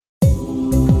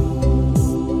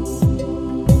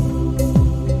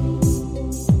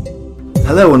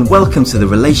Hello and welcome to the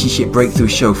Relationship Breakthrough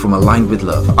Show from Aligned with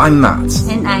Love. I'm Matt.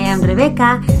 And I am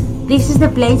Rebecca. This is the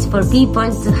place for people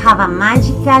to have a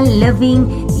magical,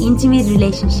 loving, intimate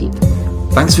relationship.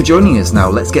 Thanks for joining us. Now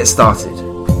let's get started.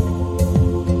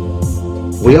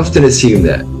 We often assume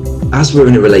that as we're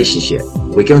in a relationship,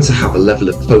 we're going to have a level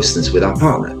of closeness with our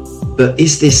partner. But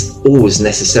is this always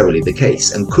necessarily the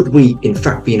case? And could we, in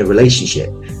fact, be in a relationship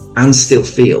and still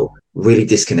feel really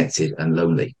disconnected and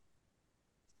lonely?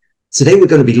 Today, we're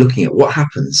going to be looking at what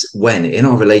happens when, in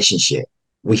our relationship,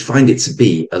 we find it to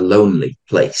be a lonely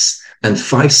place and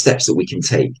 5 steps that we can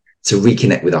take to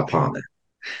reconnect with our partner.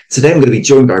 Today, I'm going to be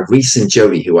joined by Reece and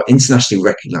Jodie, who are internationally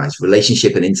recognized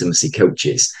relationship and intimacy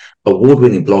coaches,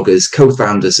 award-winning bloggers,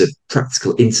 co-founders of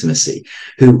Practical Intimacy,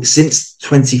 who since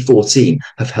 2014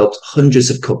 have helped hundreds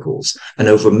of couples and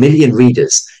over 1 million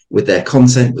readers with their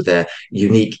content, with their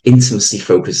unique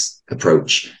intimacy-focused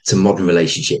approach to modern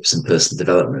relationships and personal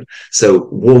development. So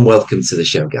warm welcome to the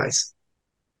show, guys.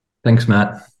 Thanks,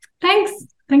 Matt.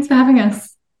 Thanks for having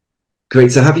us.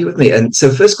 Great to have you with me. And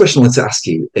so first question I want to ask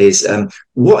you is,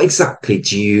 what exactly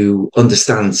do you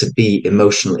understand to be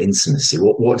emotional intimacy?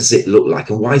 What does it look like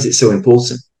and why is it so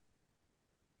important?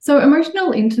 So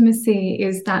emotional intimacy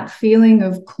is that feeling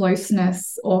of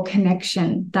closeness or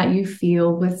connection that you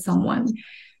feel with someone.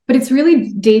 But it's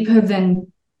really deeper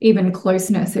than even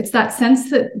closeness. It's that sense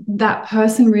that that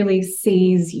person really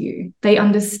sees you. They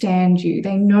understand you.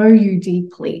 They know you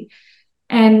deeply.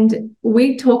 And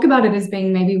we talk about it as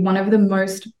being maybe one of the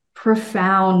most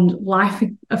profound,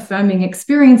 life-affirming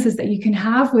experiences that you can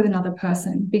have with another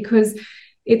person, because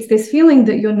it's this feeling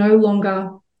that you're no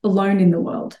longer alone in the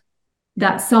world,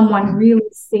 that someone really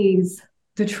sees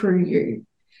the true you.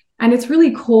 And it's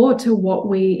really core to what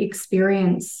we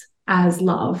experience as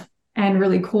love and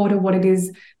really core to what it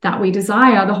is that we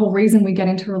desire, the whole reason we get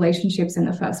into relationships in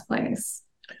the first place.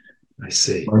 I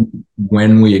see.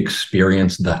 When we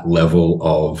experience that level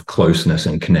of closeness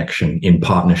and connection in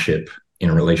partnership, in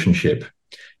a relationship,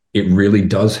 it really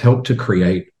does help to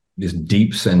create this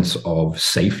deep sense of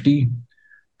safety,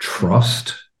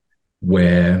 trust,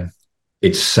 where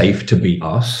it's safe to be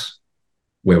us,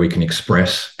 where we can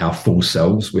express our full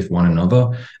selves with one another,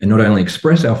 and not only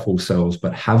express our full selves,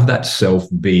 but have that self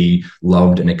be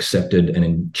loved and accepted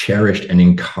and cherished and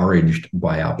encouraged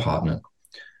by our partner.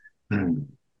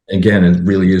 Again, it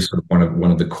really is sort of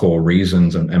one of the core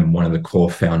reasons and one of the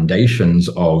core foundations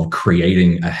of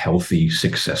creating a healthy,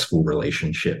 successful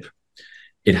relationship.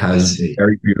 It has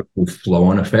very beautiful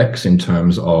flow-on effects in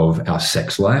terms of our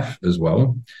sex life as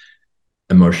well.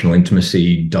 Emotional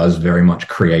intimacy does very much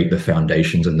create the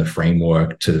foundations and the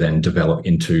framework to then develop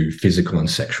into physical and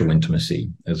sexual intimacy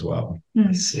as well.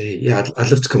 I see. Yeah, I'd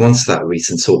love to come on to that, Reece,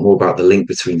 and talk more about the link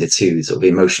between the two, sort of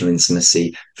emotional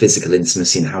intimacy, physical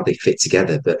intimacy, and how they fit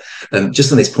together. But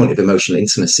just on this point of emotional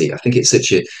intimacy, I think it's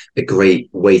such a great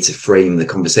way to frame the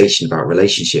conversation about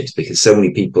relationships, because so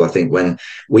many people, I think, when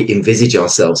we envisage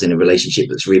ourselves in a relationship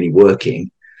that's really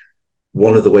working,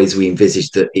 one of the ways we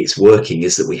envisage that it's working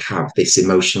is that we have this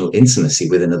emotional intimacy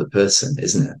with another person,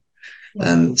 isn't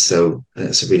it? So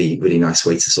that's a really, really nice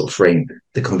way to sort of frame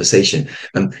the conversation.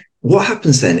 What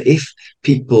happens then if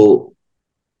people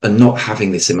are not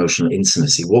having this emotional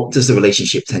intimacy? What does the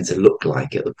relationship tend to look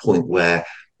like at the point where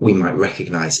we might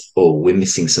recognize, oh, we're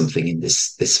missing something in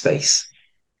this space?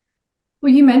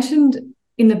 Well, you mentioned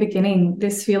in the beginning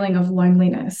this feeling of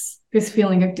loneliness, this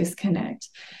feeling of disconnect.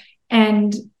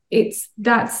 And it's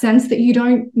that sense that you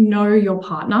don't know your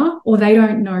partner or they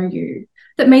don't know you,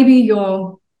 that maybe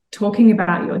you're talking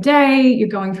about your day, you're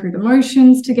going through the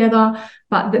motions together,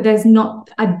 but that there's not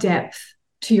a depth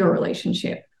to your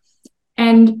relationship.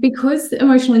 And because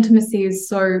emotional intimacy is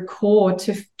so core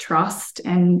to trust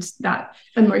and that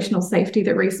emotional safety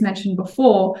that Reece mentioned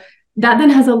before, that then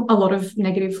has a lot of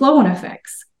negative flow-on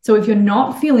effects. So if you're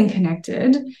not feeling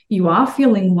connected, you are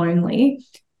feeling lonely,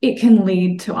 it can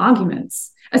lead to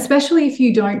arguments, especially if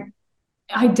you don't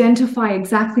identify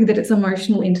exactly that it's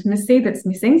emotional intimacy that's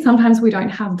missing. Sometimes we don't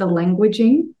have the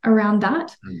languaging around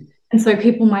that. And so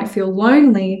people might feel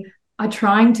lonely, are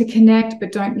trying to connect,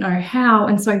 but don't know how.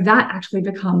 And so that actually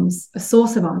becomes a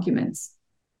source of arguments.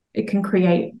 It can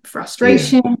create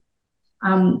frustration.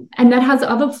 And that has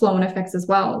other flow-on effects as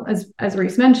well, as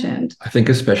Reece mentioned. I think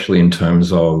especially in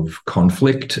terms of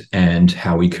conflict and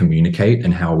how we communicate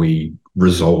and how we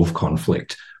resolve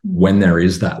conflict. When there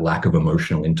is that lack of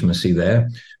emotional intimacy there,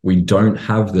 we don't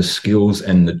have the skills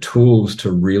and the tools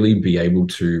to really be able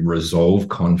to resolve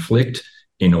conflict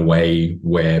in a way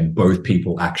where both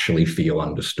people actually feel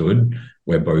understood,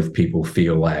 where both people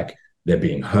feel like they're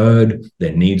being heard,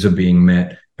 their needs are being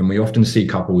met. And we often see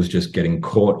couples just getting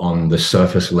caught on the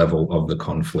surface level of the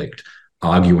conflict,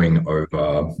 arguing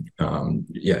over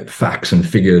facts and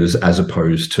figures as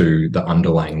opposed to the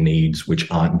underlying needs which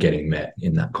aren't getting met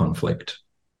in that conflict.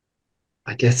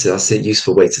 I guess that's a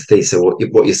useful way to think. So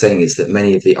what you're saying is that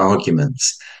many of the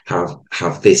arguments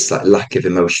have this like lack of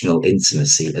emotional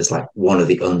intimacy as like one of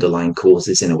the underlying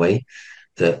causes, in a way,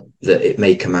 that it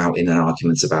may come out in an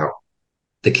argument about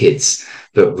the kids,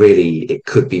 but really it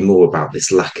could be more about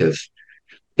this lack of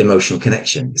emotional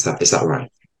connection. Is that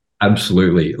right?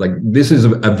 Absolutely. Like, this is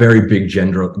a very big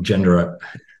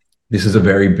this is a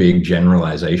very big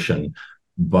generalization,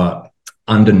 but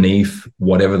underneath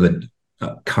whatever the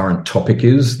current topic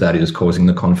is that is causing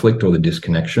the conflict or the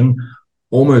disconnection,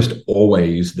 almost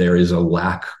always there is a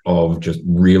lack of just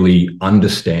really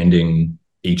understanding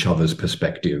each other's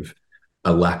perspective,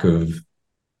 a lack of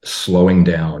slowing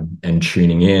down and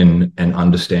tuning in and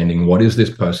understanding, what is this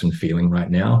person feeling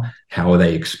right now? How are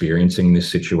they experiencing this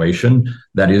situation?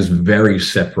 That is very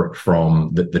separate from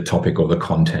the topic or the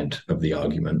content of the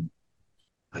argument.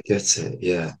 I get it.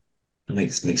 Yeah. It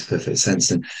makes perfect sense.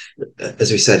 And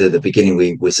as we said at the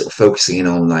beginning, we're sort of focusing in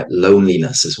on like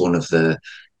loneliness as one of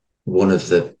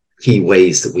the key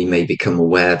ways that we may become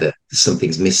aware that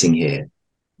something's missing here.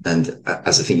 And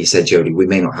as I think you said, Jodie, we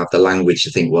may not have the language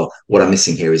to think, well, what I'm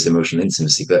missing here is emotional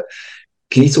intimacy. But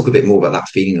can you talk a bit more about that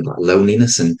feeling of like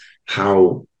loneliness and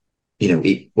how,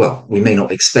 we may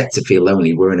not expect to feel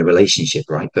lonely. We're in a relationship,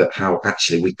 right? But how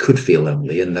actually we could feel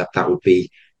lonely, and that would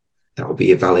be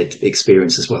a valid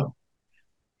experience as well.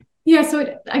 Yeah,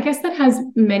 so I guess that has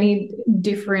many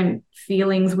different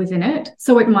feelings within it.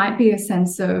 So it might be a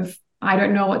sense of, I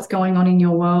don't know what's going on in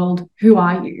your world. Who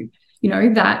are you?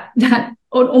 That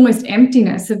almost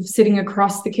emptiness of sitting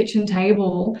across the kitchen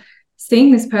table,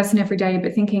 seeing this person every day,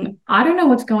 but thinking, I don't know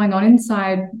what's going on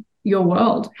inside your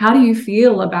world. How do you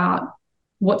feel about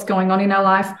what's going on in our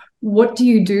life? What do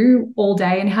you do all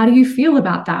day? And how do you feel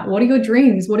about that? What are your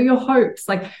dreams? What are your hopes?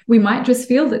 Like, we might just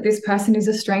feel that this person is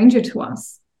a stranger to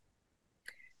us.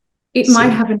 It might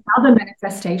have another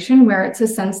manifestation where it's a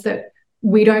sense that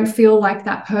we don't feel like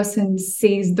that person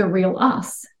sees the real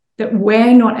us, that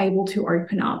we're not able to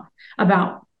open up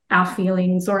about our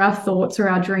feelings or our thoughts or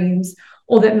our dreams,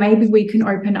 or that maybe we can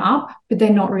open up, but they're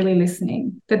not really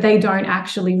listening, that they don't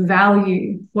actually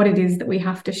value what it is that we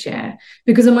have to share.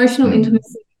 Because emotional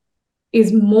intimacy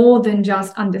is more than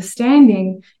just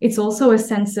understanding. It's also a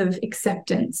sense of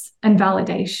acceptance and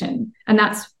validation. And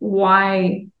that's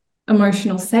why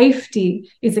emotional safety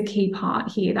is a key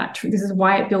part here. This is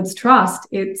why it builds trust.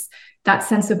 It's that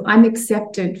sense of, I'm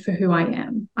accepted for who I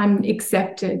am. I'm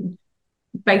accepted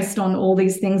based on all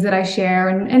these things that I share,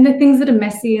 and the things that are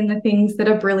messy and the things that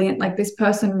are brilliant. Like, this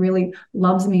person really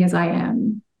loves me as I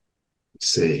am.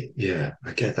 See, yeah,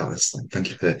 I get that. Thank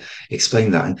you for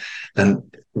explaining that.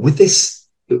 And with this,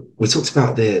 we talked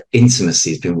about the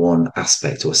intimacy has been one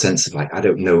aspect, or a sense of like, I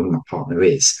don't know who my partner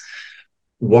is.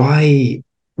 Why?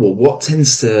 Well, what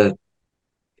tends to,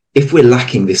 if we're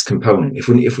lacking this component, if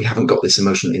we haven't got this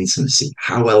emotional intimacy,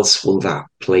 how else will that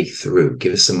play through?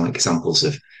 Give us some examples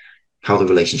of how the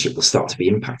relationship will start to be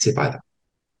impacted by that.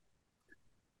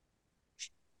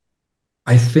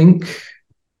 I think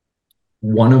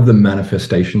one of the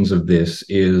manifestations of this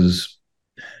is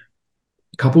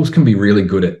couples can be really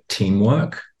good at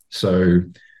teamwork. So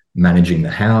managing the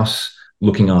house,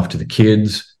 looking after the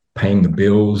kids, paying the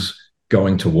bills,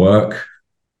 going to work.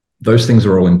 Those things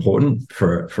are all important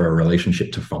for a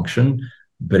relationship to function.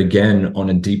 But again, on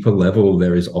a deeper level,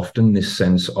 there is often this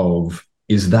sense of,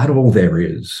 is that all there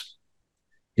is?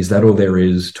 Is that all there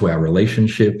is to our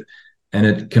relationship? And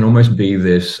it can almost be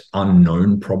this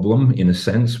unknown problem, in a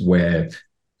sense, where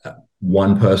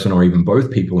one person or even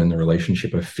both people in the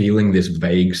relationship are feeling this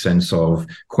vague sense of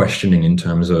questioning in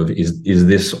terms of, is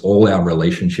this all our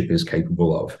relationship is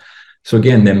capable of? So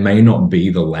again, there may not be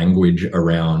the language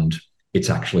around, it's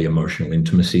actually emotional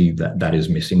intimacy that is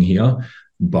missing here.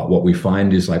 But what we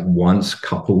find is, like, once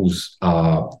couples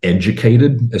are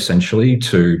educated essentially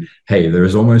to, hey, there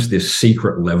is almost this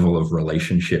secret level of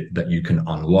relationship that you can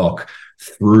unlock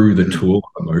through the tool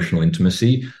of emotional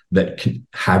intimacy that can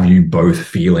have you both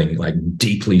feeling like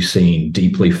deeply seen,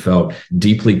 deeply felt,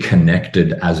 deeply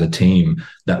connected as a team,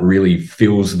 that really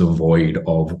fills the void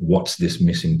of what's this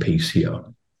missing piece here.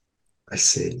 I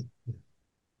see.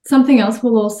 Something else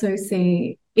we'll also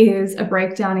see is a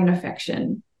breakdown in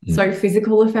affection. So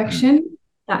physical affection,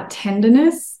 that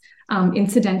tenderness,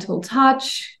 incidental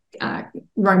touch,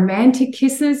 romantic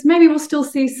kisses. Maybe we'll still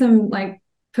see some like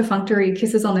perfunctory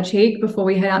kisses on the cheek before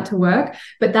we head out to work,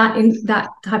 but that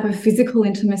type of physical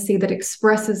intimacy that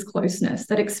expresses closeness,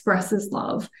 that expresses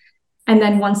love. And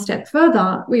then one step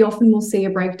further, we often will see a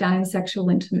breakdown in sexual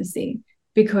intimacy,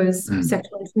 because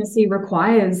sexual intimacy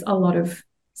requires a lot of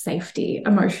safety,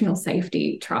 emotional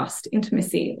safety, trust,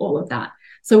 intimacy, all of that.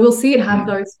 So we'll see it have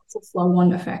those sorts of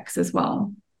flow-on effects as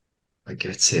well. I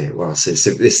get it. Wow. So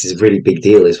this is a really big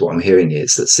deal, is what I'm hearing.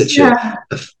 Is that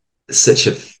such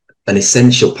an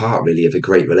essential part, really, of a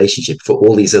great relationship? For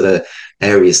all these other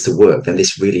areas to work, then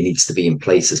this really needs to be in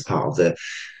place as part of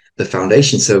the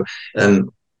foundation. So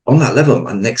on that level,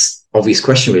 my next obvious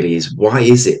question really is, why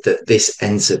is it that this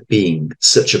ends up being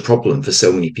such a problem for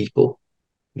so many people?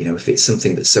 You know, if it's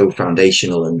something that's so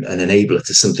foundational and an enabler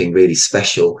to something really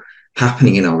special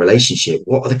happening in our relationship,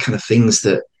 what are the kind of things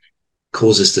that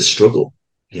cause us to struggle,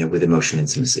 you know, with emotional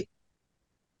intimacy?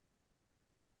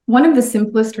 One of the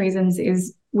simplest reasons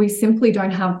is we simply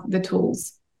don't have the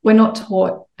tools. We're not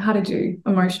taught how to do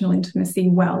emotional intimacy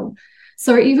well.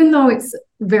 So even though it's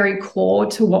very core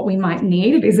to what we might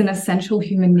need, it is an essential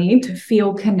human need to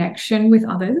feel connection with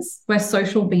others. We're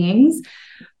social beings,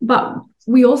 but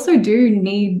we also do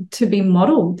need to be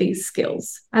modeled these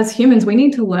skills. As humans, we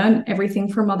need to learn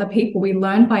everything from other people. We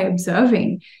learn by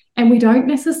observing, and we don't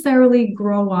necessarily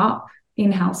grow up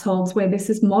in households where this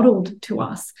is modeled to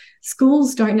us.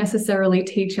 Schools don't necessarily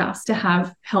teach us to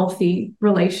have healthy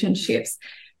relationships.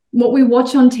 What we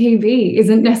watch on TV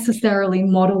isn't necessarily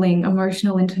modeling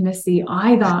emotional intimacy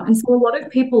either. And so a lot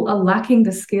of people are lacking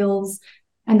the skills,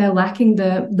 and they're lacking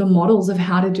the models of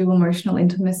how to do emotional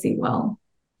intimacy well.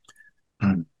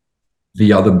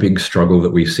 The other big struggle that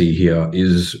we see here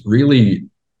is really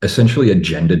essentially a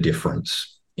gender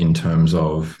difference in terms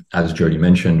of, as Jodie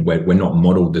mentioned, we're not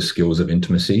modeled the skills of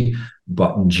intimacy,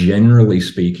 but generally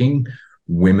speaking,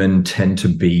 women tend to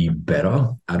be better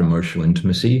at emotional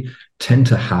intimacy, tend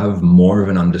to have more of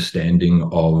an understanding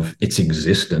of its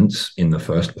existence in the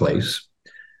first place,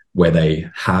 where they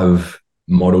have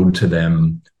modeled to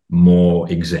them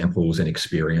more examples and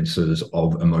experiences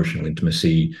of emotional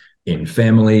intimacy in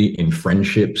family, in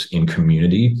friendships, in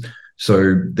community.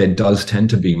 So there does tend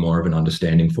to be more of an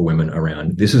understanding for women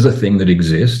around, this is a thing that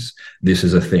exists. This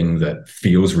is a thing that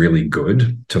feels really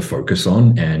good to focus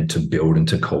on and to build and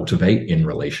to cultivate in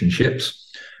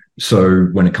relationships. So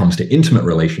when it comes to intimate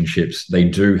relationships, they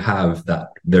do have that,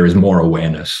 there is more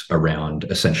awareness around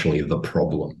essentially the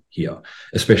problem here,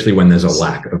 especially when there's a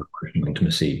lack of emotional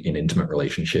intimacy in intimate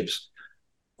relationships.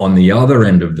 On the other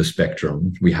end of the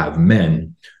spectrum, we have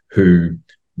men who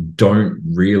don't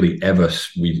really ever,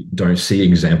 we don't see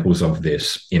examples of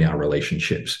this in our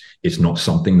relationships. It's not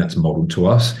something that's modeled to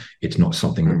us. It's not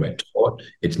something that we're taught.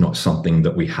 It's not something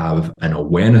that we have an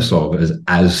awareness of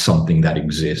as something that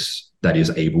exists, that is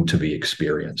able to be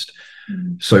experienced.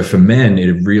 So for men,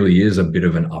 it really is a bit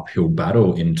of an uphill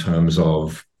battle in terms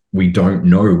of, we don't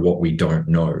know what we don't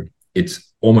know.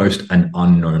 It's almost an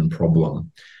unknown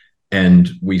problem. And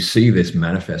we see this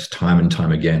manifest time and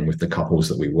time again with the couples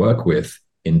that we work with,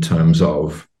 in terms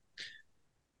of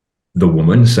the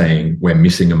woman saying, we're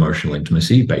missing emotional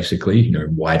intimacy, basically, you know,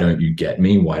 why don't you get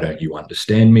me? Why don't you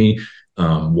understand me?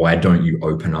 Why don't you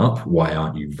open up? Why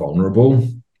aren't you vulnerable?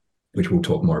 Which we'll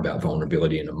talk more about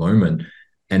vulnerability in a moment.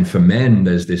 And for men,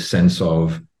 there's this sense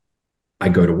of, I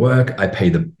go to work, I pay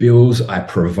the bills, I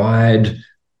provide.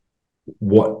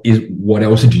 What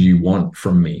else do you want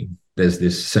from me? There's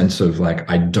this sense of like,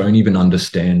 I don't even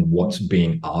understand what's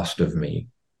being asked of me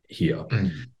here.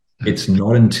 It's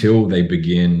not until they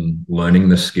begin learning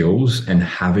the skills and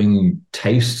having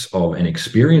tastes of and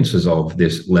experiences of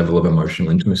this level of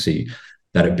emotional intimacy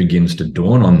that it begins to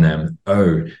dawn on them,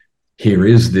 oh, here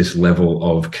is this level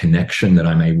of connection that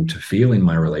I'm able to feel in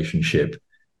my relationship.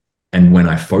 And when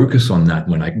I focus on that,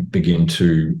 when I begin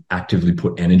to actively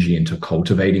put energy into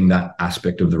cultivating that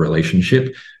aspect of the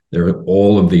relationship, there are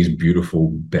all of these beautiful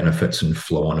benefits and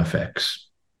flow-on effects.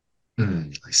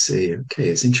 I see. Okay,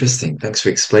 it's interesting. Thanks for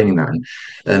explaining that.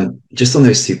 And just on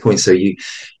those 2 points, so you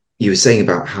were saying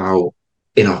about how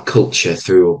in our culture,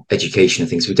 through education and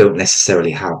things, we don't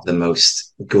necessarily have the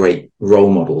most great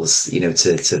role models, you know,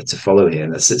 to follow here.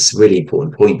 And that's a really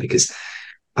important point, because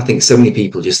I think so many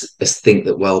people just think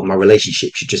that, well, my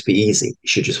relationship should just be easy. It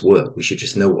should just work. We should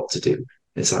just know what to do. And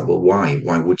it's like, well, why?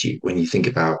 Why would you? When you think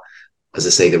about, as I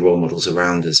say, the role models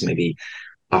around us, maybe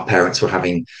our parents were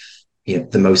having, you know,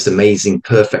 the most amazing,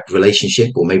 perfect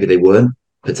relationship, or maybe they weren't,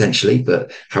 potentially.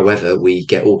 But however, we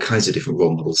get all kinds of different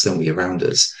role models, don't we, around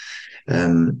us?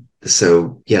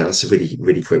 So yeah, that's a really,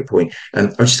 really great point. I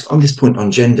just, on this point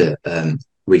on gender,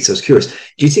 Reece, I was curious,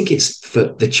 do you think it's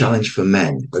for the challenge for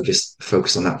men, or just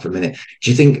focus on that for a minute,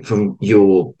 do you think from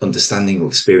your understanding or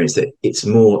experience that it's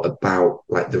more about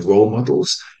like the role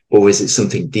models, or is it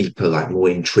something deeper, like more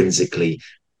intrinsically,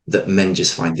 that men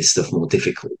just find this stuff more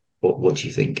difficult? What do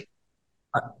you think?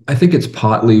 I think it's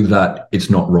partly that it's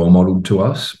not role modeled to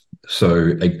us.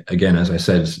 So again, as I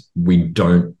said,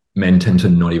 men tend to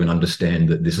not even understand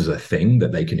that this is a thing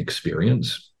that they can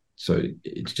experience. So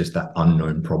it's just that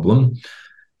unknown problem.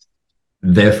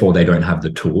 Therefore, they don't have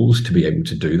the tools to be able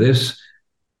to do this.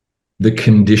 The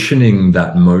conditioning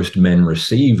that most men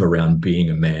receive around being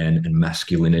a man and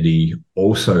masculinity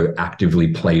also actively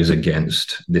plays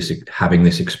against this, having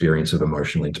this experience of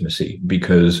emotional intimacy,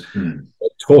 because we're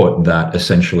taught that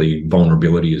essentially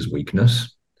vulnerability is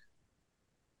weakness.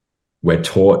 We're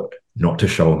taught not to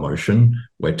show emotion.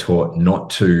 We're taught not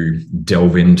to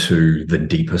delve into the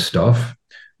deeper stuff.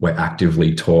 We're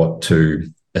actively taught to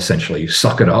essentially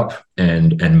suck it up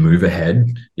and move ahead.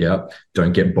 Yeah.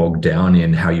 Don't get bogged down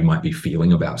in how you might be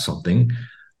feeling about something.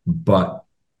 But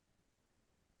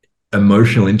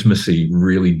emotional intimacy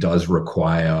really does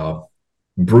require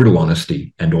brutal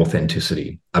honesty and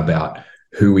authenticity about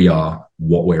who we are,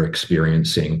 what we're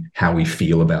experiencing, how we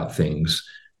feel about things.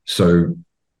 So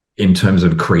in terms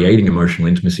of creating emotional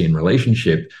intimacy in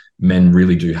relationship, men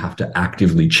really do have to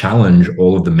actively challenge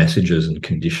all of the messages and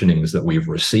conditionings that we've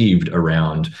received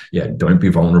around, don't be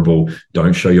vulnerable,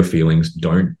 don't show your feelings,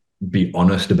 don't be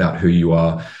honest about who you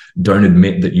are, don't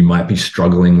admit that you might be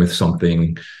struggling with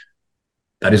something.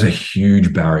 That is a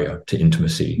huge barrier to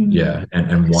intimacy.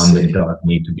 And one that does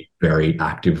need to be very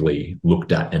actively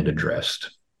looked at and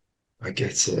addressed. I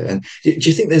get it. And do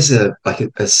you think there's a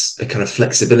kind of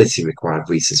flexibility required,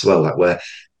 Reece, as well? Like where,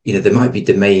 there might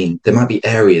be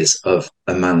areas of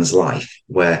a man's life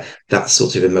where that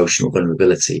sort of emotional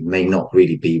vulnerability may not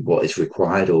really be what is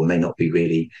required, or may not be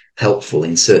really helpful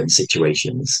in certain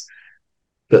situations.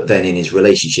 But then in his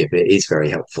relationship, it is very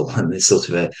helpful. And it's sort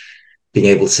of being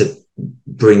able to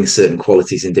bring certain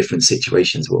qualities in different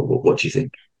situations. What do you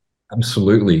think?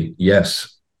 Absolutely.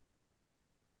 Yes.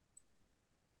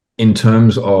 In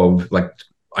terms of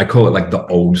I call it like the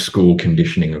old school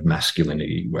conditioning of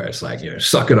masculinity, where it's like,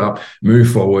 suck it up,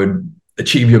 move forward,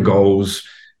 achieve your goals,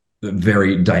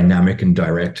 very dynamic and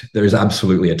direct. There's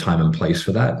absolutely a time and place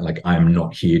for that. Like, I'm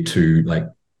not here to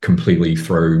completely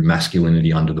throw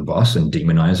masculinity under the bus and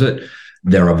demonize it.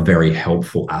 There are very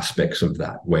helpful aspects of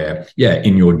that where,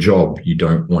 in your job, you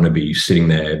don't want to be sitting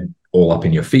there all up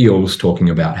in your feels talking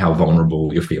about how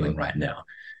vulnerable you're feeling right now.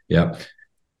 Yeah.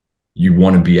 You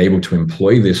want to be able to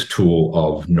employ this tool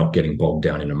of not getting bogged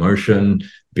down in emotion,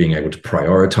 being able to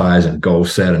prioritize and goal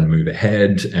set and move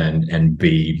ahead and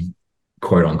be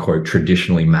quote unquote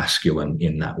traditionally masculine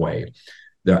in that way.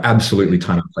 There are absolutely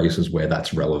time and places where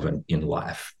that's relevant in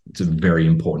life. It's a very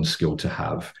important skill to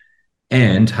have.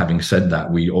 And having said that,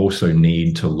 we also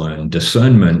need to learn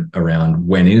discernment around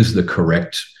when is the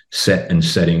correct set and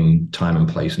setting, time and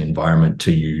place and environment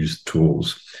to use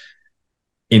tools.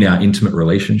 In our intimate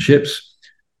relationships,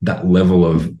 that level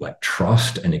of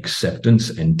trust and acceptance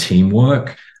and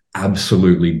teamwork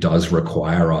absolutely does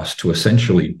require us to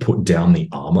essentially put down the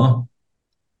armor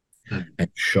and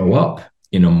show up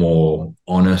in a more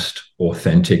honest,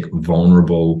 authentic,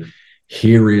 vulnerable,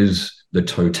 here is the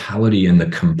totality and the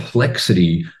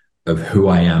complexity of who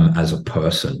I am as a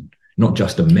person, not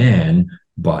just a man,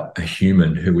 but a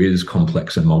human who is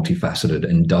complex and multifaceted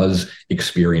and does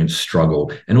experience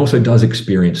struggle and also does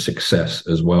experience success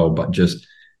as well. But just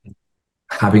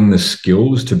having the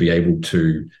skills to be able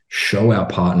to show our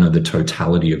partner the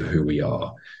totality of who we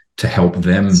are, to help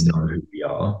them know who we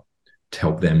are, to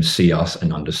help them see us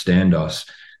and understand us.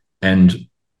 And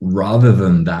rather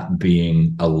than that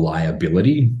being a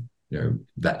liability,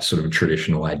 that sort of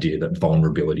traditional idea that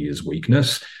vulnerability is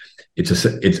weakness,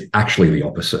 it's actually the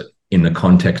opposite. In the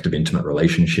context of intimate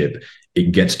relationship,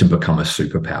 it gets to become a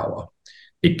superpower.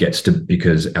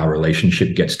 Because our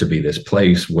relationship gets to be this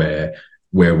place where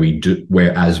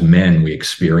as men, we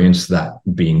experience that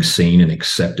being seen and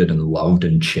accepted and loved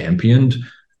and championed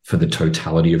for the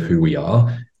totality of who we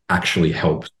are actually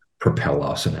helps propel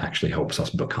us and actually helps us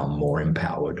become more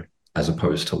empowered as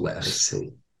opposed to less. I see.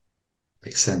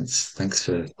 Makes sense. Thanks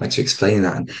for explaining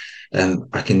that. And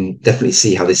I can definitely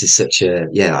see how this is such I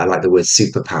like the word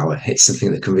superpower. It's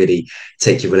something that can really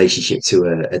take your relationship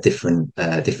to a different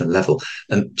level.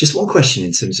 Just one question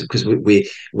in terms of, because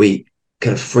we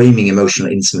kind of framing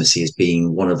emotional intimacy as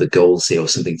being one of the goals here, or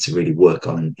something to really work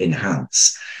on and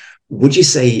enhance. Would you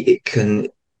say it can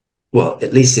well,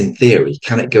 at least in theory,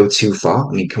 can it go too far?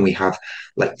 I mean, can we have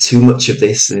like too much of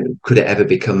this? And could it ever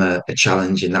become a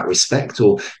challenge in that respect?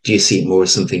 Or do you see it more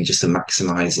as something just to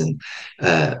maximize and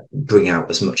bring out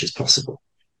as much as possible?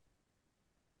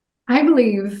 I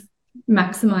believe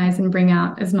maximize and bring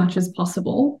out as much as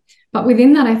possible. But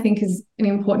within that, I think is an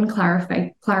important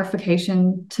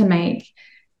clarification to make.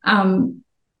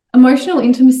 Emotional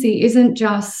intimacy isn't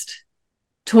just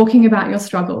talking about your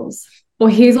struggles, or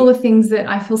here's all the things that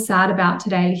I feel sad about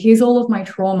today. Here's all of my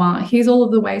trauma. Here's all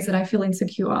of the ways that I feel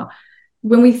insecure.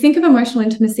 When we think of emotional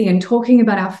intimacy and talking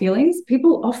about our feelings,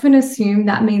 people often assume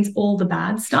that means all the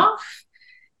bad stuff.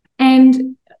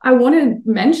 And I want to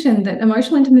mention that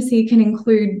emotional intimacy can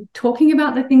include talking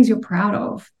about the things you're proud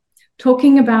of,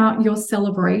 talking about your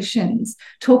celebrations,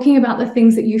 talking about the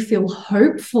things that you feel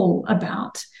hopeful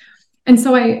about. And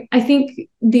so I think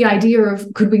the idea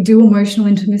of could we do emotional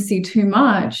intimacy too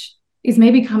much is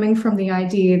maybe coming from the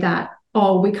idea that,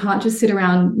 oh, we can't just sit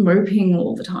around moping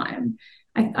all the time.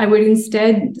 I would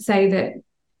instead say that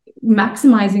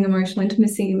maximizing emotional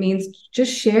intimacy means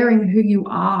just sharing who you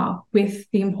are with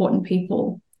the important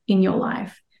people in your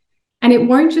life. And it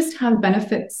won't just have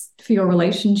benefits for your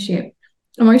relationship.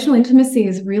 Emotional intimacy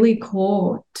is really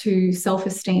core to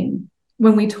self-esteem.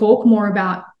 When we talk more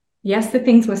about, yes, the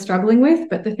things we're struggling with,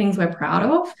 but the things we're proud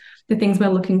of, the things we're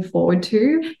looking forward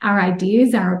to, our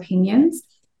ideas, our opinions,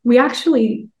 we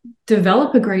actually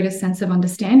develop a greater sense of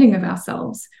understanding of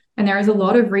ourselves. And there is a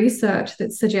lot of research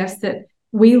that suggests that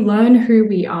we learn who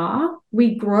we are,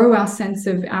 we grow our sense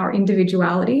of our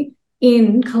individuality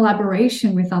in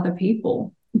collaboration with other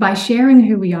people by sharing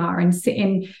who we are and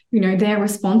their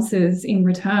responses in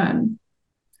return.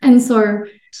 And so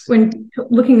when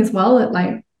looking as well at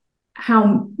like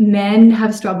how men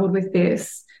have struggled with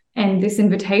this and this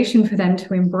invitation for them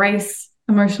to embrace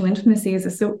emotional intimacy as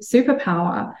a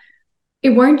superpower, it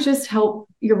won't just help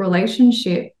your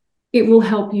relationship, it will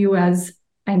help you as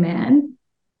a man.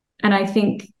 And I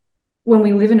think when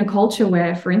we live in a culture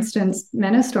where, for instance,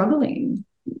 men are struggling,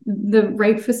 the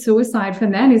rate for suicide for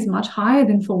men is much higher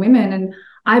than for women. And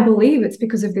I believe it's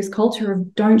because of this culture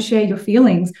of don't share your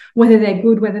feelings, whether they're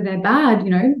good, whether they're bad,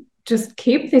 just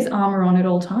keep this armor on at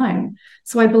all time.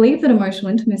 So I believe that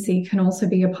emotional intimacy can also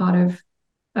be a part of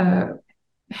a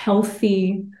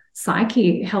healthy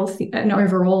psyche, and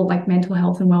overall like mental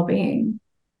health and well-being.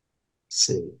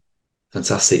 See.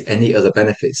 Fantastic. Any other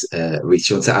benefits, Reece,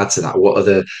 you want to add to that? What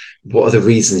other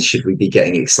reasons should we be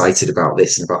getting excited about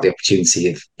this and about the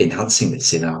opportunity of enhancing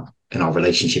this in our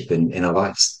relationship and in our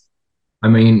lives? I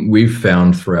mean, we've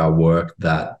found through our work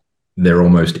that there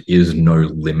almost is no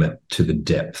limit to the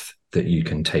depth that you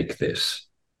can take this.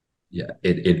 Yeah,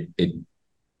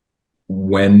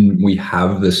 when we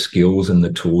have the skills and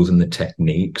the tools and the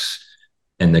techniques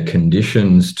and the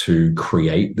conditions to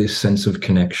create this sense of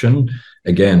connection,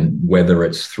 again, whether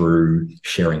it's through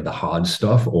sharing the hard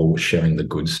stuff or sharing the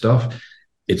good stuff,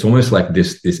 it's almost like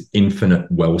this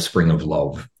infinite wellspring of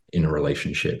love in a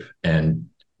relationship, and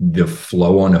the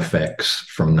flow-on effects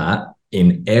from that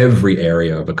in every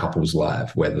area of a couple's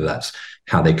life, whether that's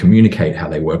how they communicate, how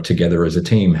they work together as a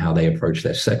team, how they approach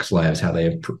their sex lives, how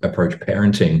they approach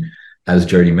parenting. As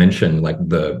Jodie mentioned, like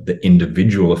the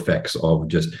individual effects of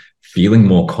just feeling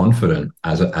more confident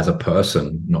as a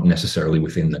person, not necessarily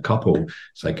within the couple.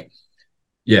 It's like,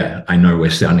 yeah, I know we're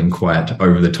sounding quite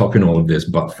over the top in all of this,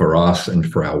 but for us and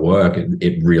for our work,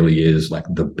 it really is like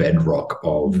the bedrock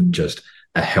of just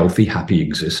a healthy, happy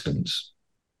existence.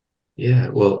 Yeah,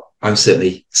 well, I'm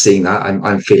certainly seeing that.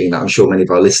 I'm feeling that. I'm sure many of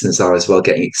our listeners are as well,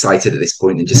 getting excited at this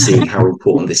point and just seeing how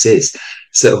important this is.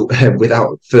 So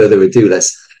without further ado,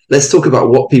 let's talk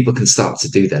about what people can start to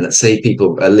do then. Let's say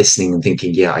people are listening and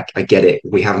thinking, yeah, I get it.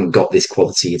 We haven't got this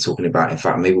quality you're talking about. In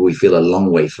fact, maybe we feel a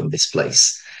long way from this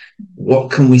place. What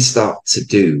can we start to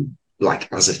do,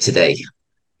 like as of today,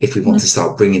 if we want to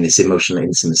start bringing this emotional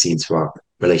intimacy into our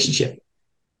relationship?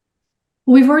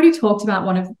 We've already talked about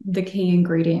one of the key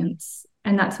ingredients,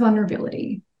 and that's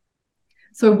vulnerability.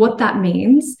 So what that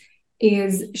means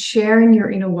is sharing your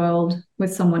inner world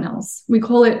with someone else. We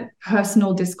call it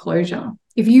personal disclosure.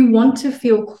 If you want to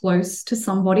feel close to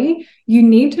somebody, you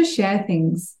need to share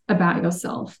things about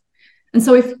yourself. And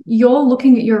so if you're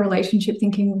looking at your relationship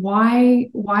thinking, why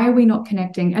are we not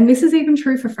connecting? And this is even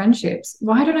true for friendships.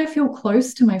 Why don't I feel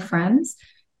close to my friends?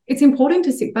 It's important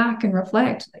to sit back and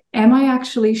reflect. Am I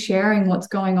actually sharing what's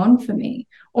going on for me?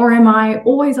 Or am I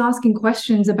always asking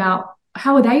questions about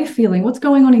how are they feeling? What's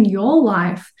going on in your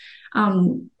life?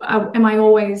 Am I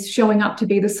always showing up to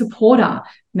be the supporter?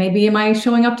 Maybe am I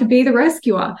showing up to be the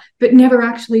rescuer, but never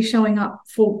actually showing up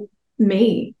for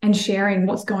me and sharing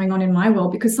what's going on in my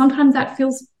world? Because sometimes that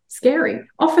feels scary.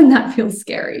 Often that feels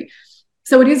scary.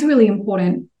 So it is really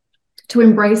important to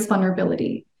embrace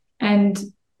vulnerability. And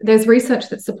there's research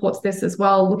that supports this as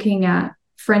well, looking at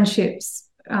friendships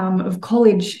of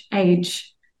college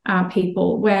age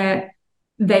people, where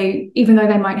they, even though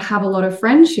they might have a lot of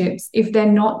friendships, if they're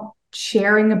not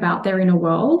sharing about their inner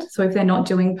world, so if they're not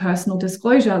doing personal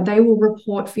disclosure, they will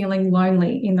report feeling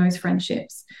lonely in those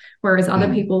friendships. Whereas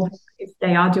other people, if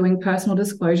they are doing personal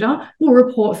disclosure, will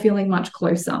report feeling much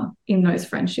closer in those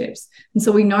friendships. And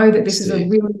so we know that this is a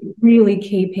really, really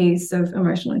key piece of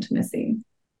emotional intimacy.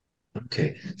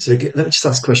 Okay, so let me just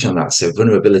ask a question on that. So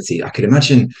vulnerability, I could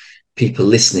imagine people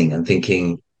listening and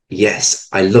thinking, yes,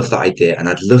 I love that idea and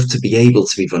I'd love to be able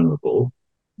to be vulnerable,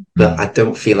 but I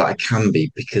don't feel like I can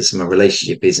be because my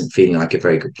relationship isn't feeling like a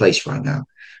very good place right now.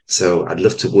 So I'd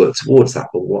love to work towards that,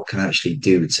 but what can I actually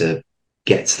do to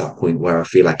get to that point where I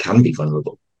feel I can be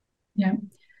vulnerable? Yeah.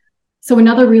 So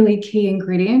another really key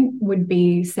ingredient would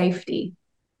be safety.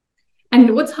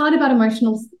 And what's hard about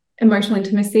emotional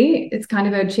intimacy, it's kind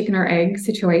of a chicken or egg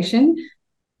situation.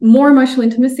 More emotional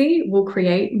intimacy will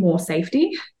create more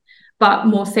safety, but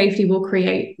more safety will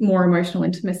create more emotional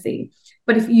intimacy.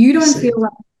 But if you don't feel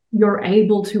like you're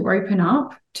able to open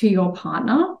up to your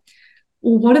partner,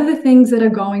 well, what are the things that are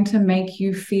going to make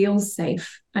you feel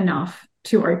safe enough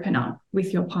to open up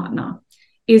with your partner?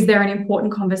 Is there an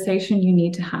important conversation you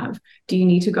need to have? Do you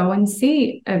need to go and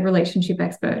see a relationship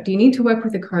expert? Do you need to work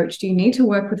with a coach? Do you need to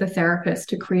work with a therapist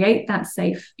to create that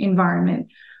safe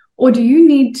environment? Or do you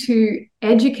need to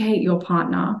educate your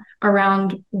partner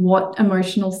around what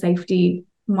emotional safety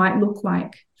might look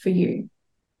like for you?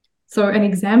 So an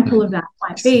example of that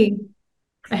might be,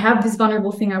 I have this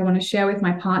vulnerable thing I want to share with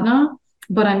my partner,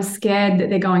 but I'm scared that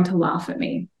they're going to laugh at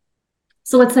me.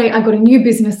 So let's say I've got a new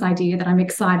business idea that I'm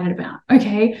excited about.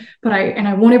 Okay, but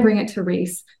I want to bring it to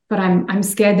Reece, but I'm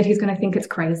scared that he's going to think it's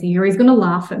crazy or he's going to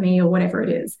laugh at me or whatever it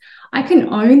is. I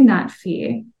can own that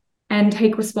fear and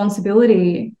take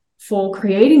responsibility for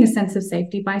creating a sense of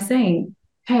safety by saying,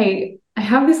 hey, I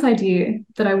have this idea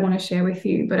that I want to share with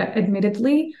you, but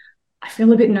admittedly, I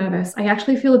feel a bit nervous. I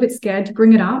actually feel a bit scared to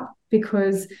bring it up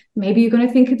because maybe you're going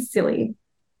to think it's silly.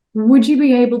 Would you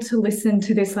be able to listen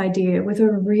to this idea with a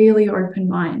really open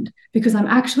mind? Because I'm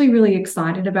actually really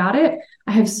excited about it.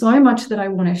 I have so much that I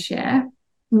want to share.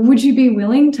 Would you be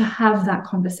willing to have that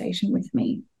conversation with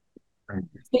me? So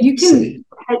you can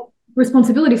take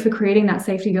responsibility for creating that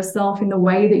safety yourself in the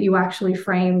way that you actually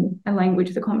frame and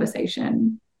language the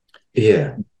conversation.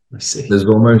 Yeah, I see. There's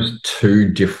almost two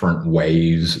different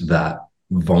ways that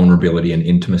vulnerability and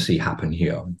intimacy happen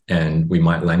here. And we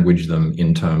might language them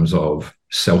in terms of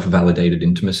self-validated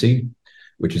intimacy,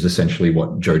 which is essentially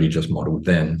what Jodie just modeled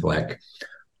then. Like,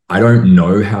 I don't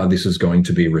know how this is going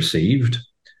to be received.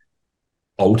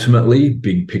 Ultimately,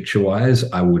 big picture wise,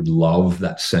 I would love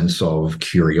that sense of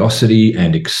curiosity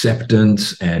and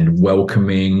acceptance and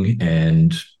welcoming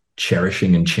and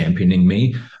cherishing and championing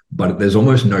me. But there's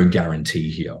almost no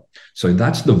guarantee here. So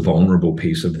that's the vulnerable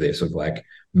piece of this, of like,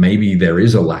 maybe there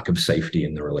is a lack of safety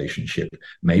in the relationship.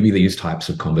 Maybe these types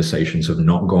of conversations have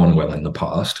not gone well in the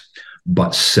past,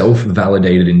 but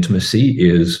self-validated intimacy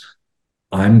is,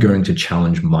 I'm going to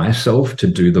challenge myself to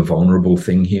do the vulnerable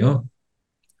thing here,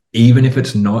 even if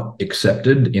it's not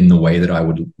accepted in the way that I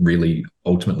would really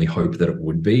ultimately hope that it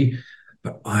would be.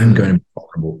 But I'm going to be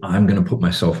vulnerable. I'm going to put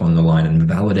myself on the line and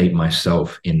validate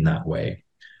myself in that way.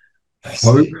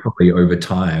 Hopefully, over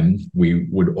time, we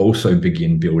would also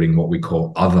begin building what we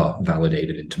call other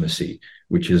validated intimacy,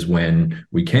 which is when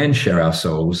we can share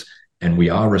ourselves and we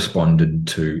are responded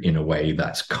to in a way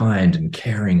that's kind and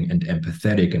caring and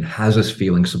empathetic and has us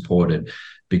feeling supported,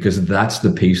 because that's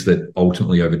the piece that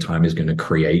ultimately over time is going to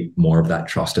create more of that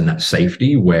trust and that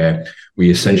safety, where we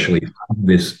essentially have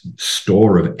this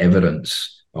store of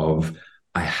evidence of,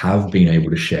 I have been able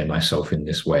to share myself in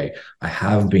this way. I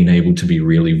have been able to be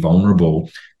really vulnerable,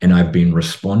 and I've been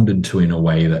responded to in a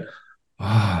way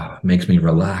that makes me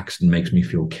relaxed and makes me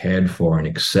feel cared for and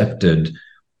accepted.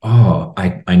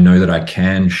 I know that I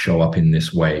can show up in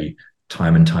this way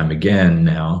time and time again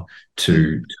now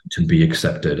to be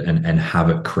accepted and have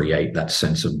it create that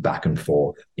sense of back and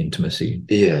forth intimacy.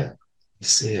 Yeah.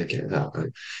 See, I get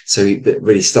that. So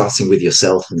really starting with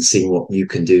yourself and seeing what you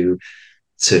can do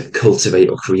to cultivate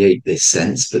or create this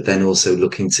sense, but then also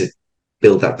looking to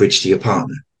build that bridge to your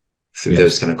partner through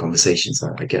those kind of conversations.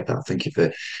 I get that. Thank you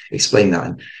for explaining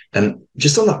that. And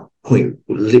just on that point,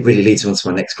 really leads on to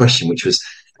my next question, which was,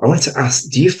 I wanted to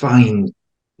ask, do you find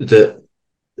that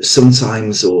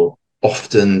sometimes or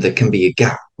often there can be a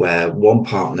gap where one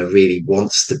partner really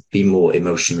wants to be more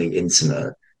emotionally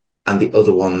intimate, and the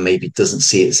other one maybe doesn't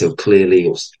see it so clearly,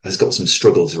 or has got some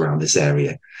struggles around this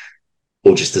area,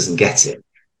 or just doesn't get it.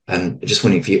 And just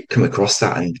wondering if you come across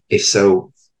that, and if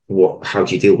so, how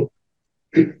do you deal with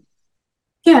it?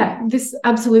 Yeah, this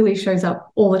absolutely shows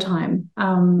up all the time.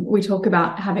 We talk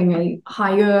about having a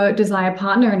higher desire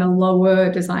partner and a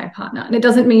lower desire partner. And it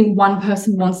doesn't mean one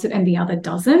person wants it and the other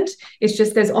doesn't. It's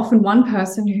just there's often one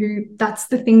person who that's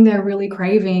the thing they're really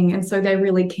craving. And so they're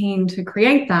really keen to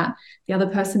create that. The other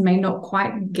person may not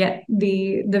quite get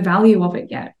the value of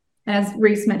it yet. As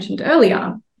Reece mentioned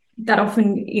earlier, that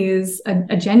often is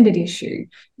a gendered issue,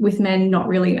 with men not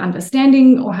really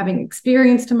understanding or having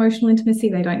experienced emotional intimacy.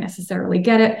 They don't necessarily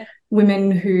get it. Women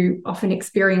who often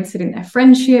experience it in their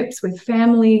friendships, with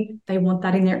family, they want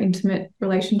that in their intimate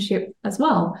relationship as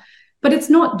well. But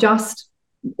it's not just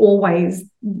always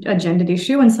a gendered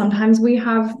issue. And sometimes we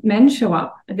have men show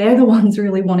up. They're the ones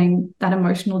really wanting that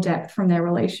emotional depth from their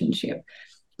relationship.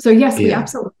 So yes, we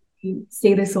absolutely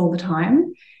see this all the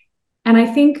time. And I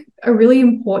think a really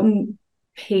important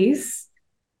piece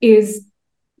is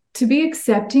to be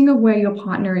accepting of where your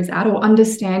partner is at, or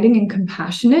understanding and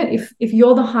compassionate. If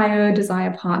you're the higher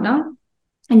desire partner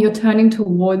and you're turning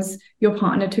towards your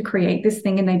partner to create this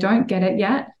thing and they don't get it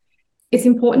yet, it's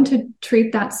important to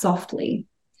treat that softly,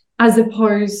 as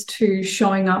opposed to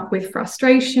showing up with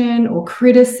frustration or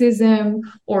criticism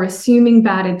or assuming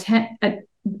bad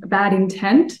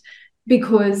intent,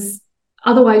 because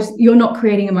otherwise, you're not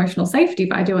creating emotional safety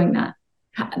by doing that.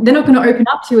 They're not going to open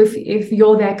up to you if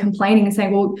you're there complaining and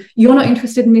saying, well, you're not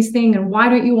interested in this thing, and why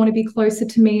don't you want to be closer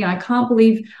to me? I can't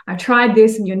believe I tried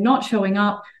this and you're not showing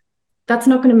up. That's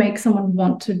not going to make someone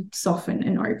want to soften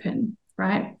and open,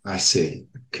 right? I see.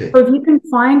 Okay. So if you can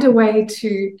find a way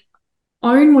to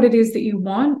own what it is that you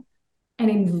want and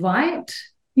invite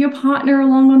your partner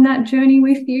along on that journey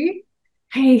with you,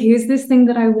 hey, here's this thing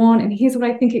that I want, and here's what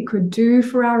I think it could do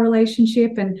for our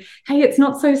relationship. And hey, it's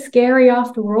not so scary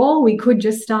after all. We could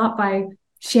just start by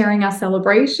sharing our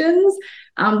celebrations.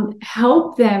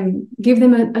 Help them, give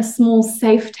them a small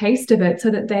safe taste of it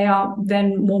so that they are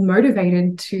then more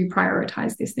motivated to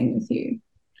prioritize this thing with you.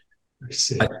 I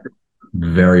see.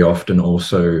 Very often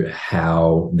also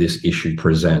how this issue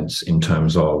presents in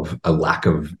terms of a lack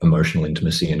of emotional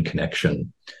intimacy and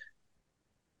connection.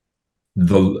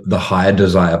 The higher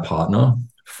desire partner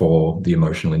for the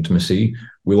emotional intimacy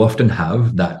will often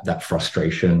have that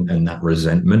frustration and that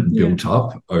resentment built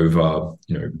up over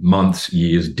months,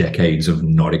 years, decades of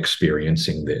not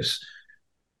experiencing this.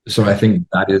 So I think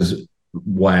that is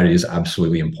why it is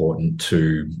absolutely important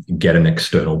to get an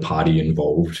external party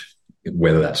involved,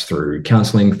 whether that's through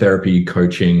counseling, therapy,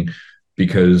 coaching,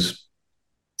 because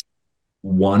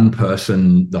one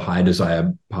person, the high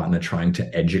desire partner, trying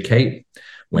to educate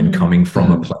when coming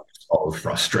from a place of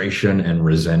frustration and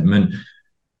resentment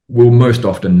will most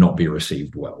often not be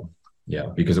received well. Yeah,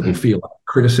 because it will feel like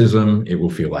criticism, it will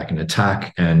feel like an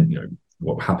attack. And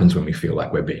what happens when we feel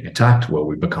like we're being attacked? Well,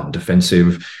 we become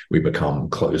defensive, we become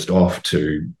closed off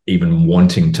to even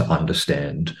wanting to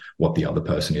understand what the other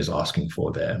person is asking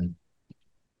for there.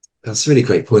 That's a really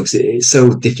great point. It's so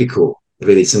difficult,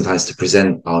 really, sometimes to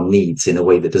present our needs in a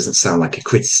way that doesn't sound like a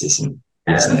criticism.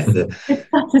 Isn't it?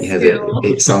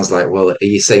 It sounds like, well, are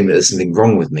you saying that there's something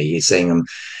wrong with me? You're saying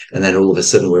and then all of a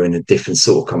sudden we're in a different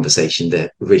sort of conversation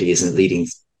that really isn't leading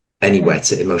anywhere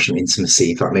to emotional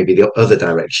intimacy. In fact, maybe the other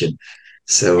direction.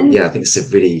 So I think it's a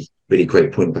really, really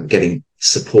great point about getting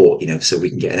support, so we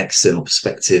can get an external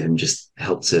perspective and just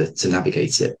help to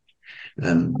navigate it.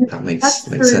 That makes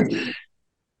sense.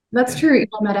 That's true.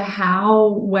 No matter how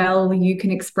well you can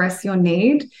express your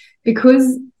need,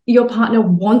 because your partner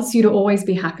wants you to always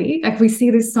be happy. Like, we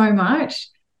see this so much.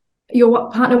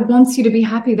 Your partner wants you to be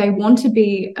happy. They want to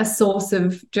be a source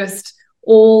of just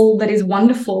all that is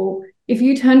wonderful. If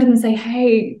you turn to them and say,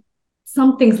 hey,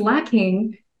 something's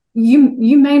lacking,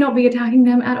 you may not be attacking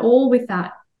them at all with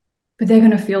that, but they're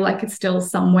going to feel like it's still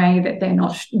some way that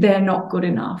they're not good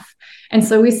enough. And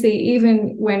so we see,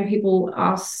 even when people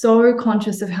are so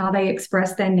conscious of how they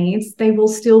express their needs, they will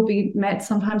still be met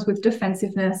sometimes with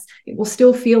defensiveness. It will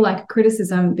still feel like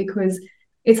criticism, because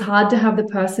it's hard to have the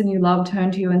person you love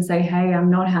turn to you and say, hey, I'm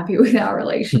not happy with our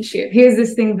relationship. Here's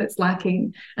this thing that's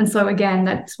lacking. And so again,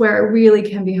 that's where it really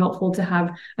can be helpful to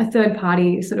have a third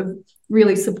party sort of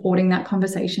really supporting that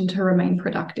conversation to remain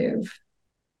productive.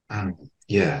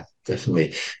 Yeah,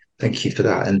 definitely. Thank you for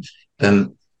that.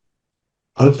 And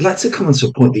I would like to come on to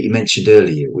a point that you mentioned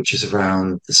earlier, which is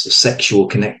around the sort of sexual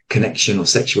connection or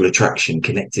sexual attraction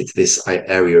connected to this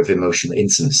area of emotional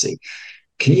intimacy.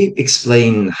 Can you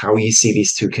explain how you see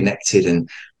these two connected and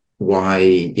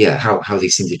why, how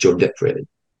these things are joined up, really?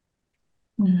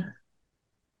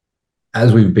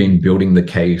 as we've been building the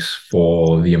case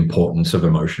for the importance of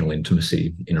emotional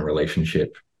intimacy in a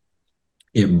relationship,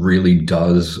 it really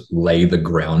does lay the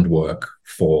groundwork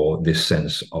for this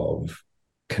sense of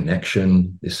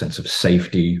connection, this sense of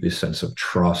safety, this sense of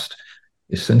trust,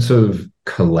 this sense of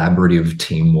collaborative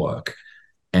teamwork.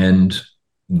 And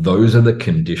those are the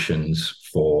conditions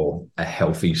for a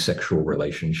healthy sexual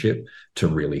relationship to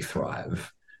really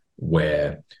thrive,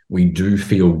 where we do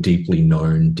feel deeply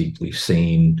known, deeply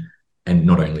seen, and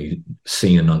not only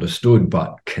seen and understood,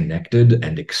 but connected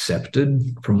and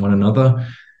accepted from one another.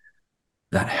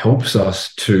 That helps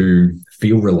us to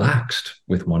feel relaxed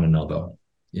with one another.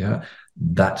 Yeah.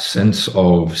 That sense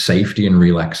of safety and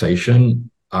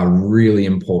relaxation are really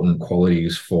important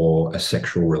qualities for a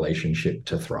sexual relationship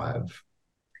to thrive.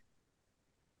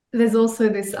 There's also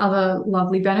this other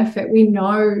lovely benefit. We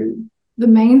know the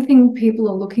main thing people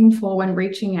are looking for when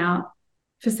reaching out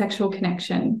for sexual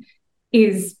connection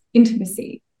is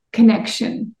intimacy,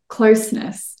 connection,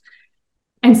 closeness.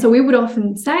 And so we would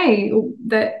often say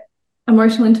that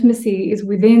emotional intimacy is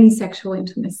within sexual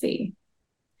intimacy.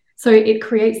 So it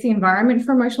creates the environment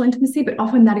for emotional intimacy, but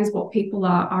often that is what people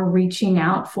are reaching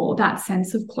out for, that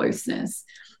sense of closeness.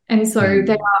 And so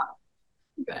they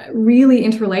are really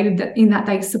interrelated in that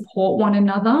they support one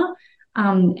another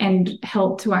and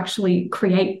help to actually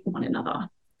create one another.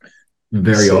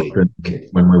 Very often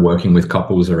when we're working with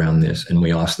couples around this and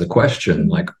we ask the question,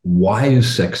 like, why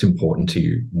is sex important to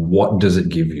you? What does it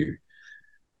give you?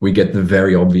 We get the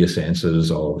very obvious answers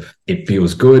of it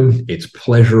feels good, it's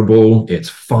pleasurable, it's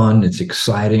fun, it's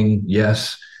exciting,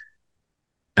 yes.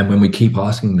 And when we keep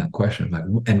asking that question, like,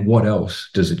 and what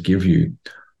else does it give you?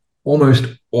 Almost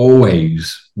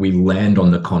always we land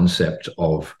on the concept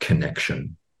of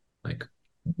connection. Like,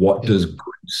 what does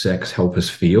good sex help us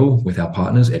feel with our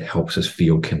partners? It helps us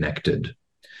feel connected.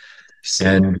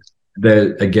 And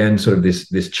there, again, sort of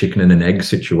this chicken and an egg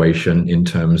situation in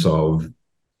terms of,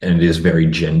 and it is very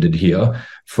gendered here,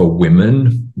 for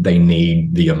women, they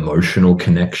need the emotional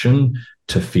connection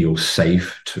to feel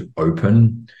safe, to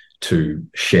open, to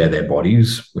share their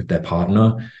bodies with their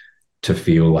partner, to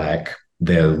feel like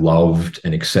they're loved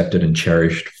and accepted and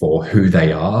cherished for who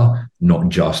they are, not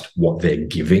just what they're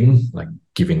giving, like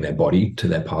giving their body to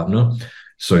their partner.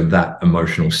 So that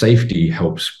emotional safety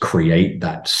helps create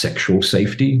that sexual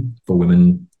safety for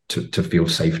women to feel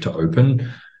safe to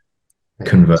open.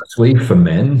 Conversely, for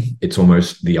men, it's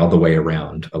almost the other way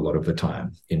around a lot of the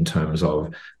time, in terms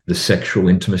of the sexual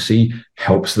intimacy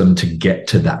helps them to get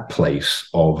to that place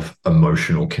of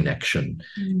emotional connection.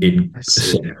 It,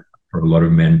 for a lot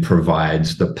of men,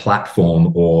 provides the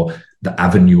platform or the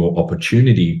avenue or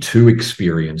opportunity to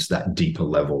experience that deeper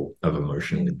level of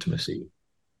emotional intimacy.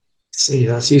 See,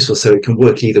 that's useful. So it can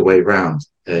work either way around.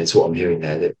 It's what I'm hearing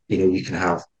there, that, you can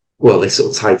have, well, they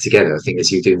sort of tied together. I think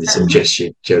as you're doing the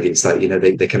suggestion, Jodie, it's like,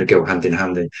 they kind of go hand in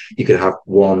hand, and you could have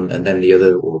one and then the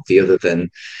other, or the other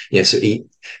then, so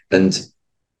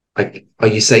are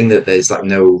you saying that there's like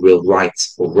no real right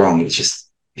or wrong? It's just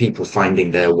people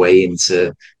finding their way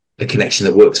into a connection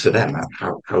that works for them?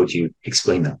 How would you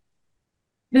explain that?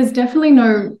 There's definitely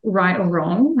no right or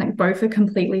wrong, like both are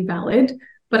completely valid.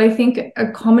 But I think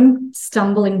a common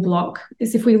stumbling block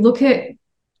is if we look at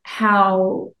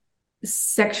how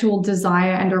sexual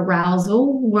desire and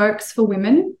arousal works for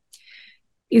women,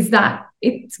 is that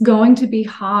it's going to be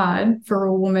hard for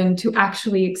a woman to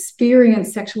actually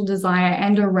experience sexual desire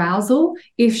and arousal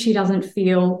if she doesn't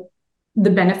feel the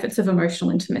benefits of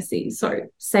emotional intimacy. So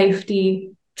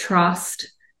safety,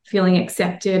 trust, feeling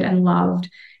accepted and loved.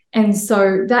 And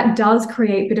so that does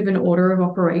create a bit of an order of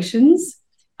operations.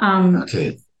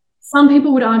 Okay. Some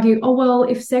people would argue, oh, well,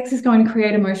 if sex is going to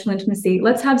create emotional intimacy,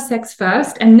 let's have sex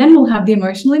first and then we'll have the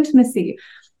emotional intimacy.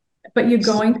 But you're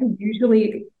going to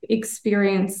usually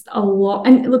experience a lot.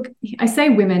 And look, I say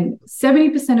women,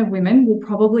 70% of women will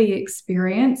probably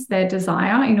experience their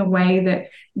desire in a way that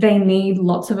they need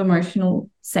lots of emotional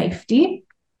safety.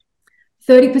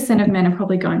 30% of men are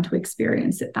probably going to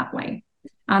experience it that way.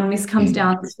 This comes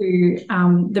down to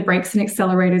the brakes and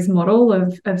accelerators model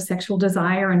of sexual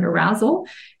desire and arousal.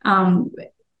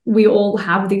 We all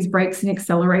have these brakes and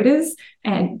accelerators,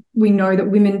 and we know that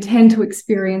women tend to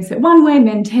experience it one way,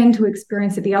 men tend to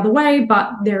experience it the other way,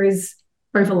 but there is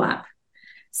overlap.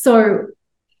 So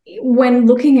when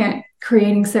looking at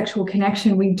creating sexual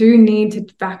connection, we do need to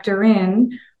factor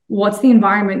in what's the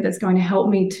environment that's going to help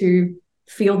me to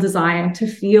feel desire, to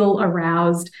feel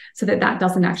aroused, so that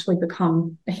doesn't actually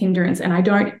become a hindrance. And I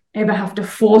don't ever have to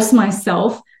force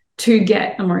myself to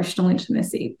get emotional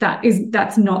intimacy.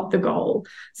 That's not the goal.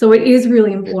 So it is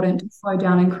really important to slow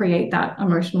down and create that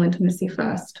emotional intimacy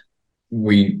first.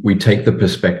 we take the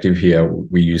perspective here.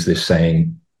 We use this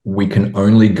saying, we can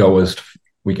only go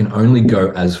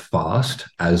as fast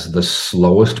as the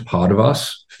slowest part of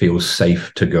us feels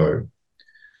safe to go.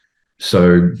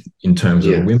 So in terms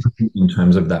of women, in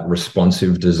terms of that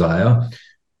responsive desire,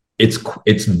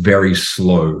 it's very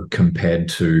slow compared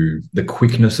to the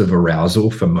quickness of arousal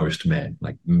for most men.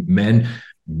 Like men,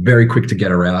 very quick to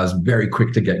get aroused, very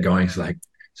quick to get going. It's like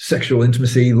sexual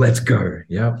intimacy, let's go.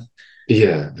 Yeah.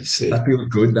 Yeah, I see. That feels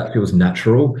good. That feels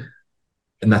natural.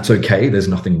 And that's okay. There's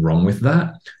nothing wrong with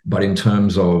that. But in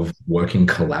terms of working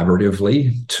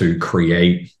collaboratively to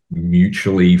create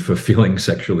mutually fulfilling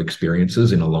sexual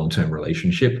experiences in a long-term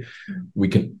relationship, we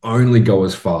can only go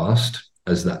as fast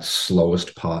as that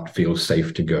slowest part feels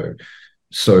safe to go.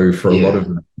 So for a lot of,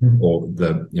 or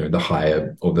the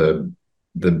higher, or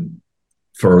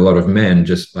for a lot of men,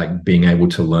 just like being able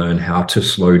to learn how to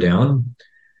slow down,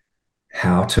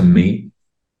 how to meet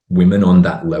women on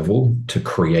that level to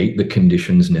create the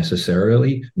conditions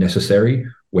necessary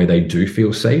where they do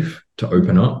feel safe to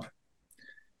open up,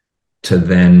 to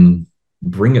then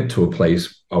bring it to a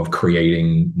place of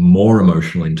creating more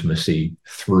emotional intimacy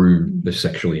through the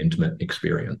sexually intimate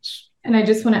experience. And I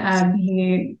just want to add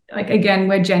here, like, again,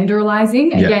 we're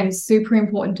generalizing. Again, super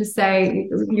important to say,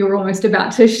 you were almost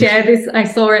about to share this. I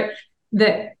saw it,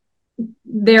 that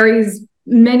there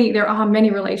are many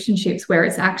relationships where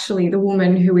it's actually the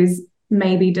woman who is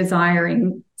maybe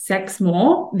desiring sex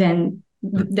more than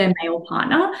their male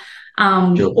partner,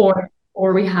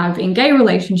 or we have in gay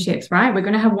relationships, right? We're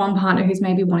going to have one partner who's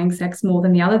maybe wanting sex more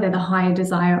than the other. They're the higher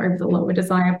desire over the lower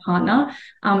desire partner.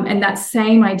 And that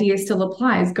same idea still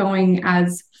applies, going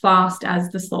as fast as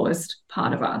the slowest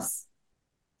part of us.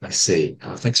 I see.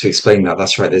 Thanks for explaining that.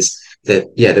 That's right. There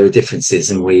are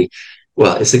differences, and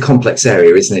it's a complex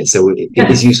area, isn't it? So it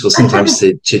is useful sometimes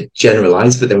to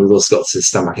generalize, but then we've also got to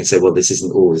stand back and say, well, this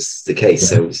isn't always the case.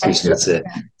 So it's useful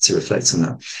to reflect on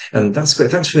that. And that's great.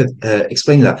 Thanks for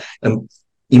explaining that.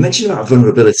 You mentioned about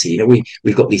vulnerability. You know,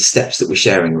 we've got these steps that we're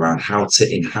sharing around how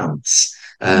to enhance.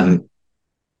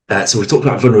 So we've talked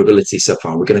about vulnerability so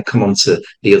far. We're going to come on to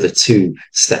the other two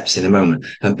steps in a moment.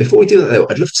 Before we do that, though,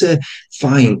 I'd love to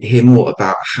hear more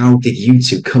about how did you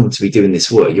two come to be doing this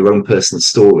work, your own personal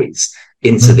stories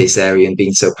into this area and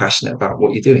being so passionate about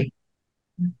what you're doing.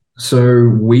 So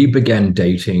we began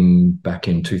dating back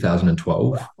in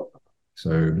 2012,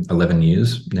 so 11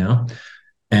 years now.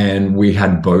 And we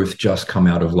had both just come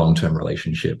out of long-term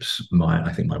relationships.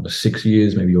 I think mine was 6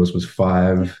 years, maybe yours was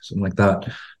 5, something like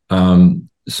that.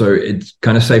 So it's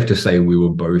kind of safe to say we were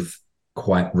both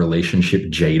quite relationship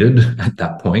jaded at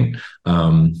that point.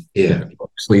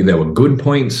 Obviously there were good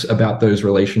points about those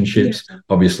relationships.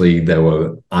 Obviously there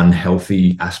were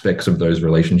unhealthy aspects of those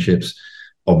relationships.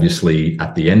 Obviously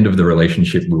at the end of the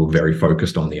relationship, we were very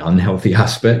focused on the unhealthy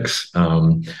aspects.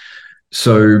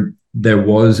 So there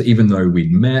was, even though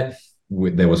we'd met,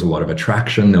 there was a lot of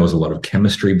attraction, there was a lot of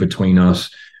chemistry between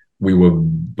us. We were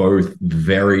both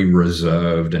very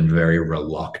reserved and very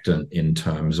reluctant in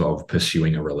terms of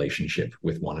pursuing a relationship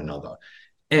with one another.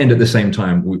 And at the same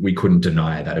time, we couldn't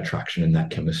deny that attraction and that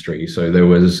chemistry. So there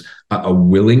was a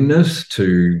willingness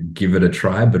to give it a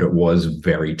try, but it was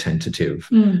very tentative.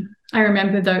 I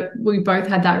remember that we both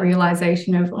had that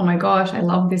realization of, oh my gosh, I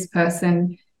love this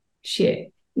person.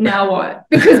 Shit. Now what?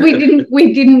 Because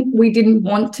we didn't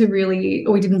want to really,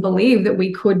 or we didn't believe that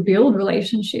we could build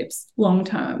relationships long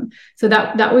term. So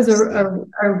that was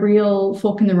a real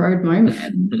fork in the road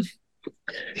moment.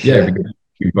 Yeah, because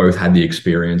we both had the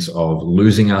experience of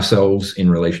losing ourselves in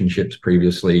relationships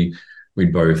previously. We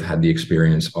both had the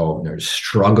experience of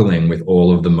struggling with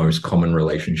all of the most common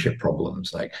relationship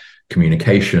problems, like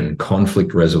communication,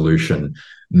 conflict resolution,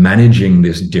 managing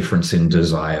this difference in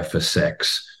desire for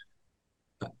sex,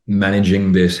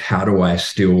 managing this, how do I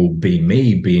still be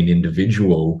me, be an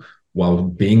individual while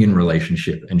being in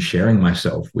relationship and sharing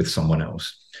myself with someone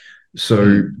else.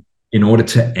 So in order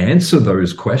to answer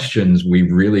those questions, we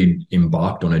really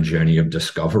embarked on a journey of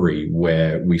discovery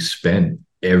where we spent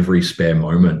every spare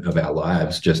moment of our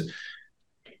lives just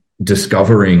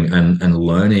discovering and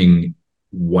learning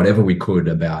whatever we could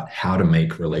about how to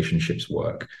make relationships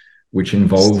work, which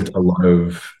involved a lot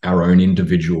of our own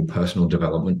individual personal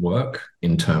development work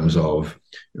in terms of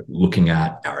looking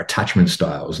at our attachment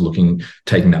styles,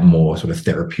 taking that more sort of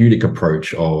therapeutic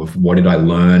approach of what did I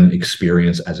learn,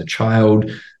 experience as a child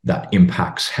that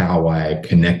impacts how I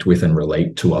connect with and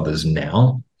relate to others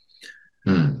now.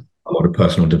 A lot of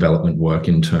personal development work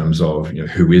in terms of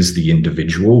who is the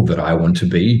individual that I want to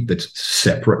be that's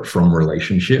separate from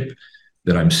relationship,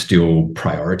 that I'm still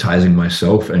prioritizing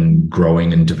myself and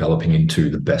growing and developing into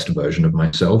the best version of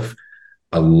myself.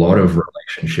 a lot of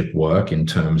relationship work in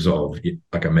terms of,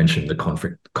 like I mentioned,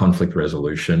 the conflict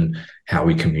resolution, how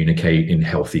we communicate in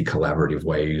healthy collaborative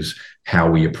ways, how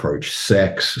we approach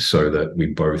sex so that we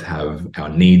both have our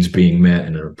needs being met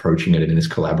and are approaching it in this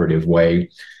collaborative way.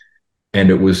 And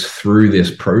it was through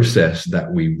this process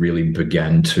that we really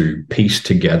began to piece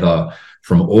together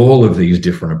from all of these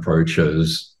different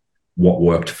approaches what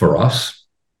worked for us.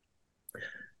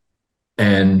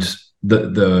 And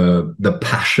the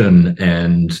passion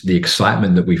and the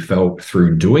excitement that we felt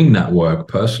through doing that work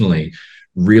personally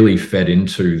really fed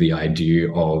into the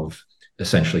idea of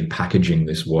essentially packaging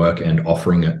this work and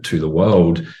offering it to the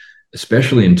world,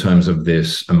 especially in terms of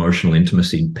this emotional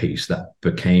intimacy piece that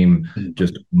became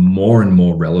just more and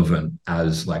more relevant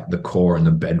as like the core and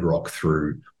the bedrock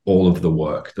through all of the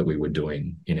work that we were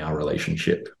doing in our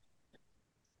relationship.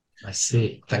 I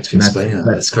see. Thanks for explaining that.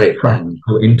 That's great.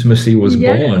 Intimacy was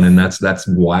born, and that's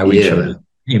why we chose the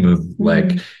theme of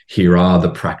like, here are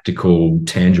the practical,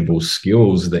 tangible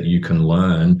skills that you can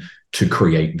learn to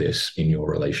create this in your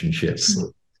relationships.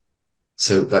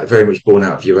 So that very much born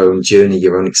out of your own journey,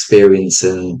 your own experience,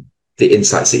 and the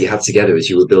insights that you had together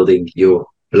as you were building your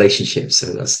relationship. So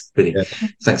that's brilliant.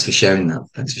 Thanks for sharing that.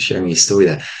 Thanks for sharing your story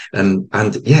there. And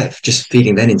yeah, just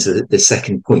feeding then into the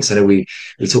second point. So I know we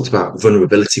talked about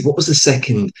vulnerability. What was the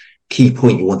second key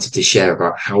point you wanted to share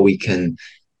about how we can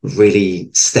really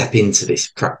step into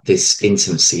this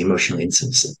intimacy, emotional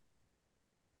intimacy?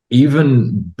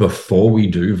 Even before we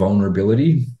do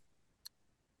vulnerability,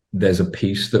 there's a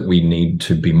piece that we need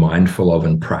to be mindful of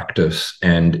and practice,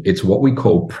 and it's what we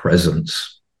call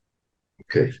presence.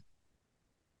 Okay.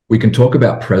 We can talk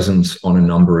about presence on a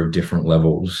number of different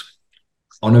levels.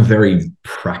 On a very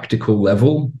practical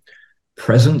level,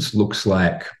 presence looks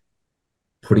like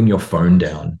putting your phone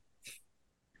down,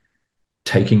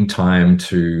 taking time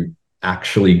to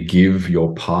actually give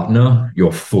your partner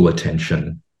your full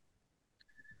attention.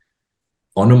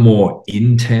 On a more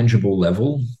intangible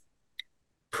level,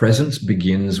 presence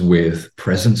begins with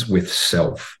presence with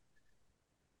self.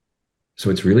 So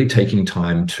it's really taking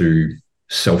time to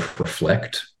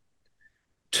self-reflect,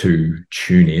 to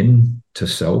tune in to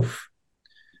self,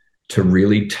 to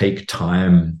really take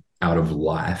time out of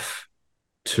life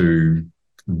to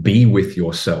be with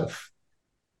yourself.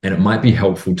 And it might be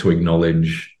helpful to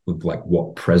acknowledge like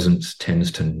what presence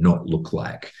tends to not look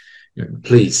like.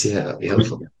 Please, that'd be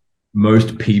helpful.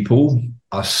 Most people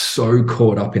are so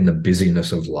caught up in the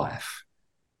busyness of life,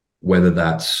 whether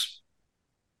that's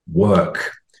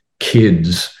work,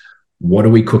 kids, what are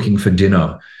we cooking for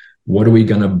dinner? What are we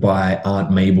going to buy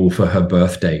Aunt Mabel for her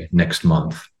birthday next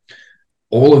month?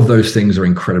 All of those things are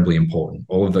incredibly important.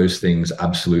 All of those things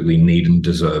absolutely need and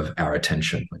deserve our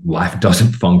attention. Life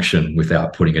doesn't function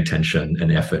without putting attention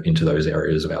and effort into those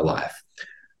areas of our life.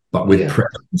 But with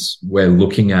presence, we're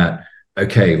looking at,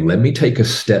 okay, let me take a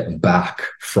step back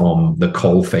from the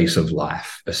coal face of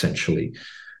life, essentially.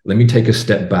 Let me take a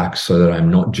step back so that I'm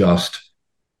not just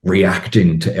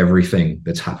reacting to everything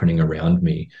that's happening around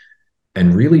me,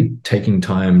 and really taking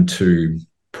time to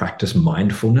practice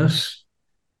mindfulness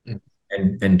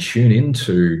and tune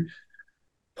into,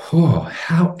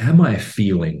 how am I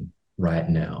feeling right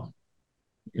now?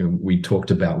 We talked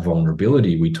about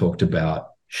vulnerability. We talked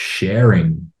about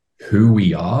sharing who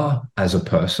we are as a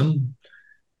person,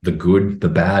 the good, the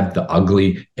bad, the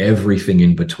ugly, everything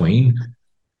in between.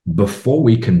 Before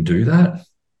we can do that,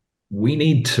 we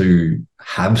need to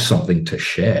have something to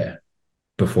share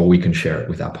before we can share it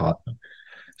with our partner.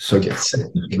 So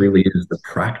it really is the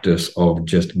practice of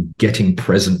just getting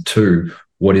present to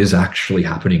what is actually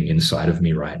happening inside of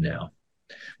me right now.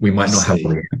 We might not have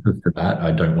the answers to that.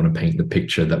 I don't want to paint the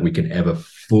picture that we can ever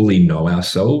fully know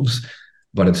ourselves,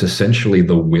 but it's essentially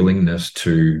the willingness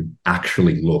to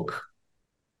actually look.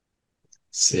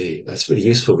 See, that's really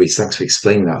useful, Reece. Thanks for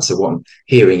explaining that. So what I'm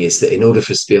hearing is that in order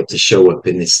for us to be able to show up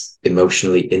in this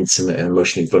emotionally intimate and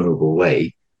emotionally vulnerable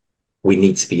way, we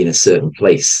need to be in a certain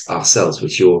place ourselves,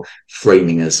 which you're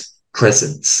framing as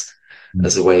presence,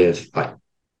 as a way of like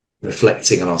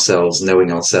reflecting on ourselves,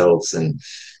 knowing ourselves. And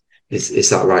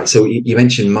is that right? So you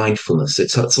mentioned mindfulness. So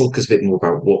talk us a bit more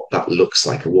about what that looks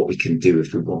like and what we can do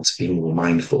if we want to be more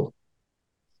mindful.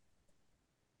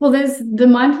 Well, there's the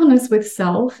mindfulness with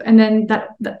self, and then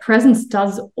that presence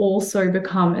does also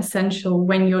become essential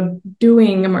when you're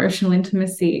doing emotional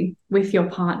intimacy with your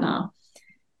partner.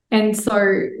 And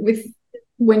so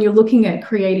when you're looking at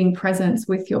creating presence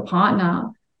with your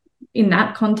partner, in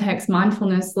that context,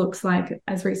 mindfulness looks like,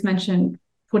 as Reece mentioned,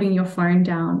 putting your phone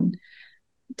down,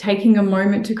 taking a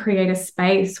moment to create a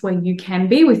space where you can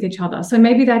be with each other. So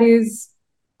maybe that is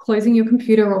closing your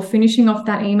computer or finishing off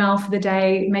that email for the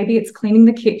day. Maybe it's cleaning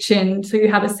the kitchen so you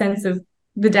have a sense of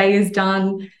the day is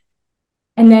done.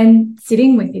 And then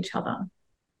sitting with each other,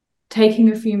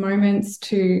 taking a few moments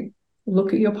to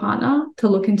look at your partner, to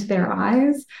look into their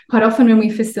eyes. Quite often when we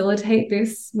facilitate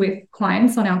this with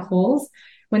clients on our calls,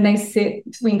 when they sit,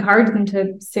 we encourage them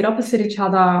to sit opposite each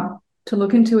other, to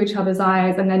look into each other's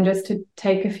eyes, and then just to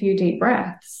take a few deep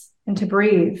breaths and to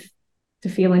breathe, to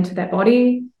feel into their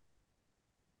body,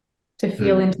 to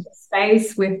feel into the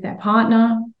space with their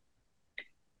partner.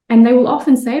 And they will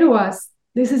often say to us,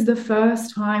 this is the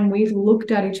first time we've looked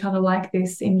at each other like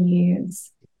this in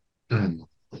years.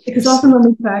 Because often when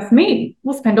we first meet,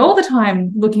 we'll spend all the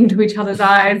time looking into each other's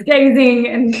eyes, gazing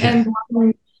and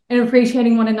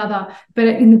appreciating one another. But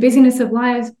in the busyness of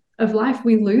life,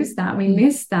 we lose that, we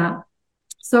miss that.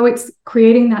 So it's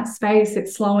creating that space,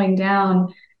 it's slowing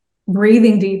down,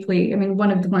 breathing deeply. I mean,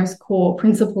 one of the most core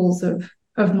principles of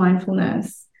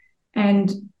mindfulness,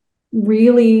 and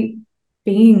really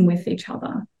being with each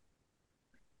other.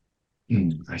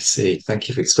 I see. Thank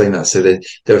you for explaining that. So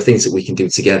there are things that we can do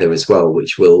together as well,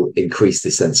 which will increase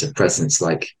the sense of presence,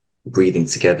 like breathing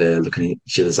together, looking at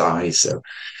each other's eyes. So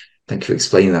thank you for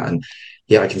explaining that. And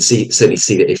yeah, I can certainly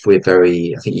see that if we're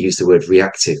very, I think you used the word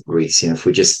reactive, Reece, if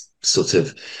we're just sort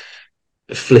of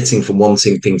flitting from one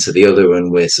thing to the other,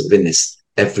 and we're sort of in this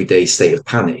everyday state of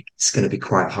panic, it's going to be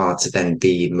quite hard to then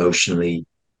be emotionally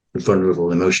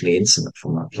vulnerable, emotionally intimate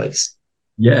from that place.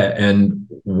 Yeah. And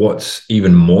what's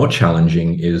even more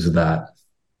challenging is that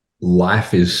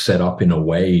life is set up in a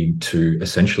way to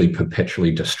essentially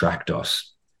perpetually distract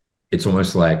us. It's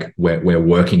almost like we're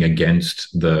working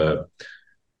against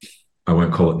I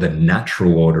won't call it the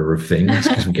natural order of things,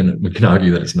 because we can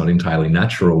argue that it's not entirely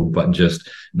natural, but just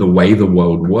the way the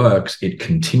world works, it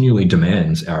continually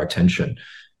demands our attention.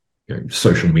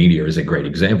 Social media is a great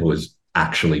example, is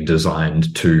actually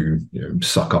designed to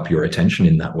suck up your attention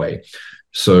in that way.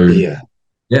 So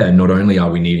not only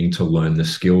are we needing to learn the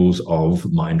skills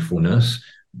of mindfulness,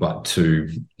 but to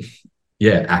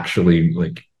actually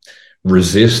like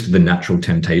resist the natural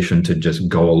temptation to just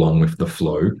go along with the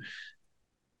flow,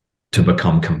 to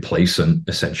become complacent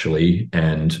essentially,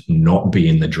 and not be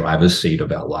in the driver's seat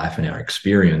of our life and our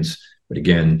experience, but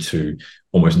again, to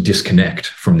almost disconnect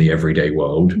from the everyday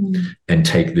world and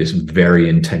take this very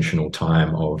intentional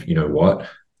time of,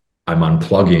 I'm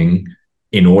unplugging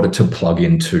in order to plug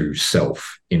into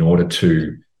self, in order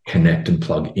to connect and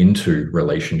plug into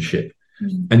relationship.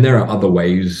 And there are other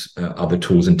ways, other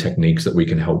tools and techniques that we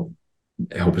can help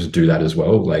us do that as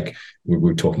well. Like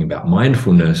we're talking about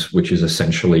mindfulness, which is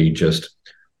essentially just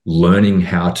learning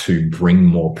how to bring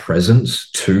more presence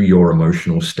to your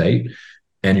emotional state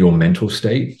and your mental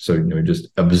state. So, just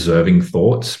observing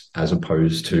thoughts as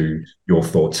opposed to your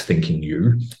thoughts thinking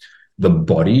you. The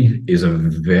body is a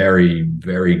very,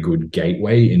 very good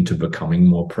gateway into becoming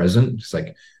more present. It's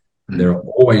like there are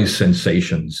always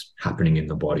sensations happening in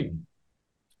the body.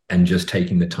 And just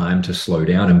taking the time to slow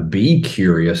down and be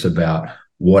curious about,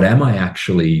 what am I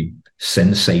actually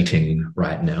sensating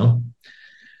right now?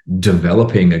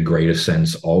 Developing a greater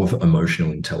sense of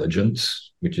emotional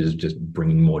intelligence, which is just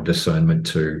bringing more discernment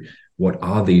to, what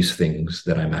are these things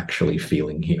that I'm actually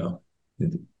feeling here?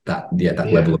 That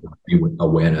level of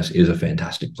awareness is a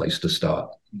fantastic place to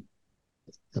start.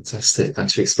 Fantastic.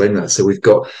 Thanks for explaining that. So we've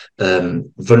got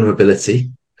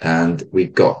vulnerability and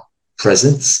we've got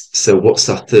presence. So what's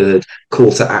our third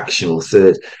call to action, or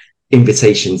third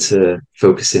invitation to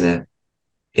focus in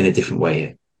a different way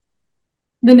here?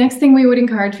 The next thing we would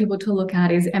encourage people to look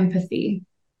at is empathy.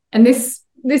 And this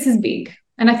is big.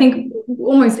 And I think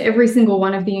almost every single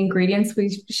one of the ingredients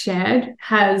we've shared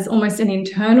has almost an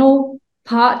internal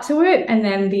part to it, and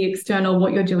then the external,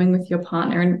 what you're doing with your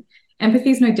partner. And empathy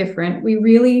is no different. We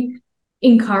really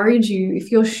encourage you,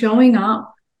 if you're showing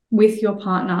up with your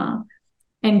partner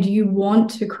and you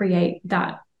want to create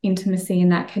that intimacy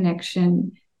and that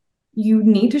connection, you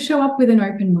need to show up with an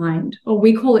open mind, or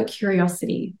we call it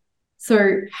curiosity.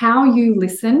 So how you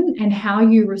listen and how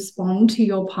you respond to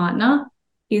your partner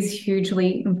is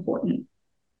hugely important.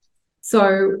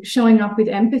 So showing up with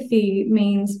empathy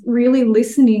means really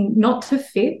listening, not to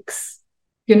fix.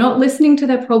 You're not listening to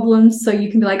their problems so you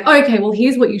can be like, oh, okay, well,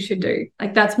 here's what you should do.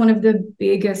 Like, that's one of the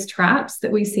biggest traps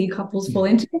that we see couples fall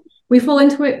into. We fall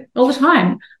into it all the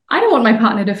time. I don't want my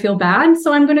partner to feel bad,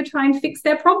 so I'm going to try and fix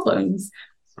their problems.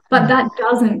 But that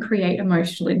doesn't create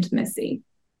emotional intimacy.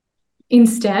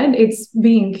 Instead, it's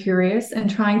being curious and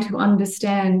trying to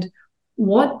understand,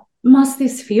 what must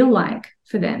this feel like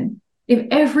for them? If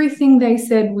everything they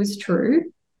said was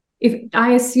true, if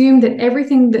I assume that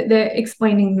everything that they're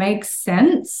explaining makes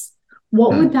sense,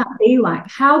 What would that be like?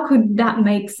 How could that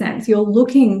make sense? You're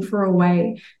looking for a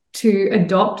way to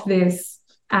adopt this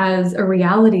as a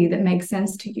reality that makes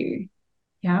sense to you.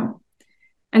 Yeah.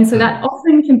 And so that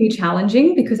often can be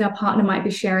challenging because our partner might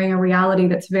be sharing a reality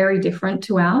that's very different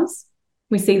to ours.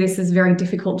 We see this as very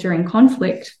difficult during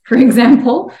conflict, for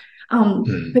example.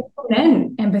 But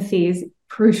then empathy is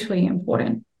crucially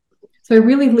important. So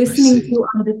really listening to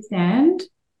understand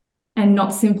and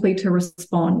not simply to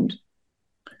respond.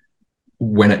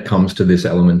 When it comes to this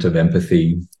element of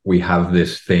empathy, we have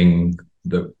this thing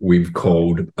that we've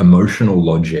called emotional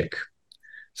logic.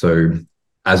 So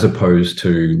as opposed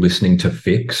to listening to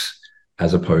fix,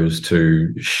 as opposed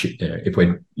to, if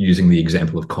we're using the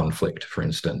example of conflict, for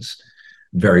instance,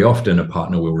 very often a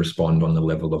partner will respond on the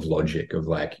level of logic of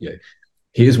like,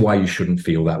 here's why you shouldn't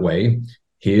feel that way.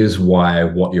 Here's why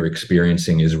what you're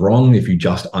experiencing is wrong. If you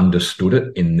just understood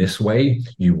it in this way,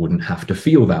 you wouldn't have to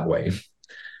feel that way.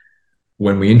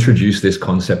 When we introduce this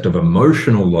concept of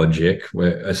emotional logic,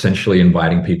 we're essentially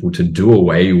inviting people to do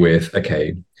away with,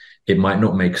 okay, it might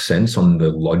not make sense on the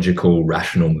logical,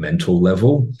 rational, mental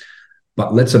level,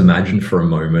 but let's imagine for a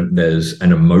moment there's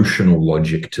an emotional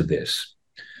logic to this.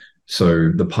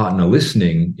 So the partner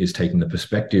listening is taking the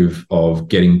perspective of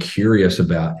getting curious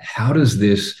about how does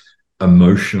this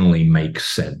emotionally make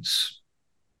sense?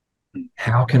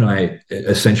 How can I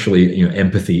essentially,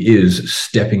 empathy is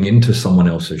stepping into someone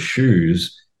else's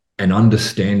shoes and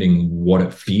understanding what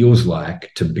it feels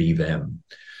like to be them.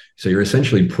 So you're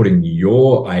essentially putting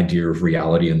your idea of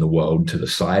reality in the world to the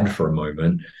side for a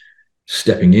moment,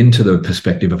 stepping into the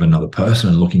perspective of another person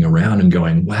and looking around and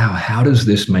going, wow, how does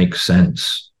this make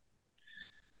sense?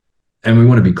 And we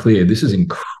want to be clear, this is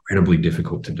incredibly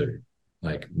difficult to do.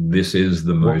 Like, this is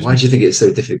the most... Why do you think it's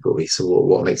so difficult? So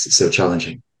what makes it so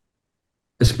challenging?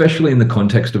 Especially in the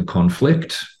context of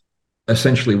conflict,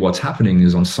 essentially what's happening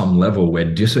is on some level,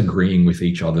 we're disagreeing with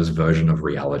each other's version of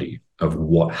reality, of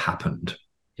what happened.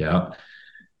 Yeah.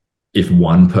 If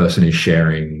one person is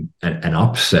sharing an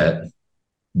upset,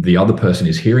 the other person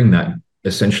is hearing that,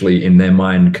 essentially in their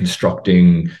mind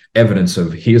constructing evidence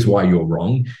of here's why you're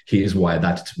wrong, here's why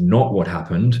that's not what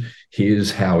happened,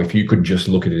 here's how if you could just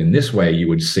look at it in this way, you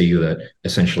would see that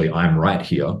essentially I'm right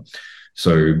here.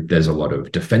 So there's a lot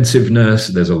of defensiveness,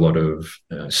 there's a lot of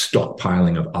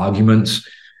stockpiling of arguments.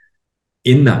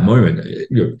 In that moment,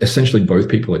 essentially both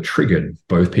people are triggered,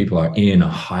 both people are in a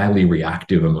highly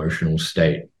reactive emotional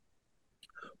state.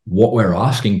 What we're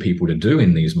asking people to do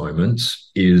in these moments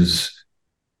is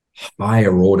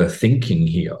higher order thinking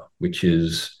here, which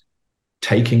is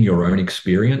taking your own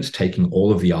experience, taking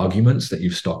all of the arguments that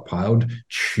you've stockpiled,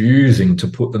 choosing to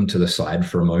put them to the side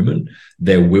for a moment.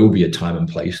 There will be a time and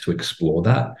place to explore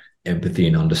that. Empathy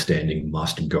and understanding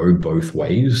must go both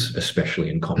ways, especially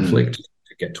in conflict,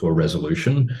 to get to a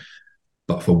resolution.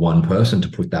 But for one person to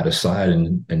put that aside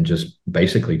and just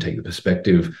basically take the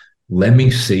perspective, let me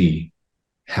see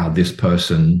how this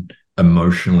person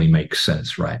emotionally makes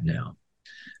sense right now.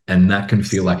 And that can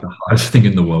feel like the hardest thing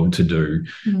in the world to do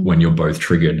when you're both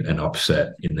triggered and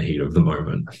upset in the heat of the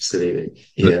moment. Absolutely.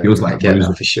 Yeah, it feels like I get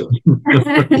that for sure.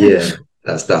 Yeah,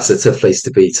 that's a tough place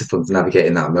to be, to navigate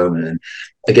in that moment. And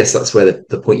I guess that's where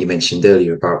the point you mentioned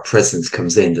earlier about presence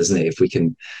comes in, doesn't it? If we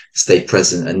can stay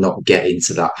present and not get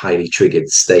into that highly triggered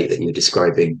state that you're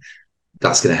describing,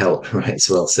 that's going to help, right, as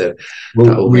well. So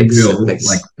that all makes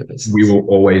we will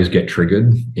always get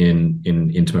triggered in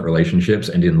intimate relationships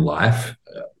and in life.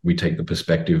 We take the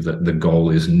perspective that the goal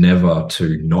is never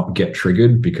to not get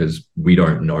triggered because we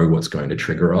don't know what's going to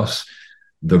trigger us.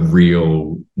 The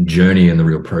real journey and the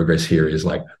real progress here is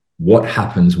like, what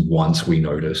happens once we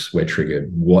notice we're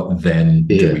triggered? What then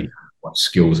do we, what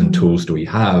skills and tools do we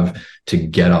have to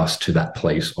get us to that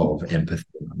place of empathy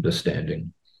and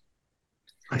understanding?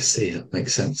 I see. That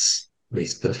makes sense.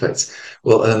 Reece, perfect.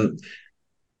 Well,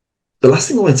 the last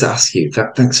thing I wanted to ask you,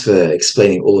 thanks for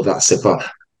explaining all of that so far.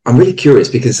 I'm really curious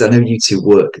because I know you two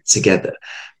work together.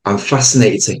 I'm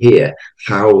fascinated to hear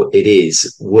how it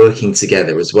is working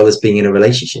together as well as being in a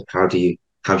relationship. How do you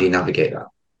navigate that?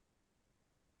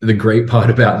 The great part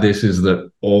about this is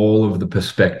that all of the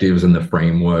perspectives and the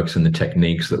frameworks and the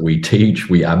techniques that we teach,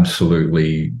 we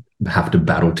absolutely have to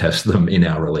battle test them in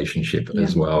our relationship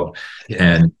as well.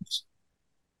 Yeah. And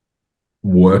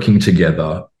working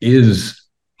together is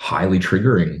highly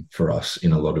triggering for us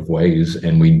in a lot of ways.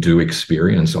 And we do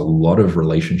experience a lot of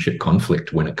relationship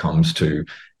conflict when it comes to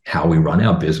how we run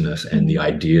our business and the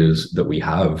ideas that we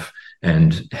have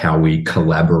and how we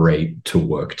collaborate to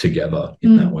work together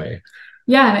in that way.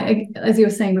 Yeah. And as you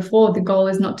were saying before, the goal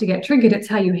is not to get triggered, it's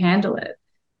how you handle it.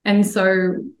 And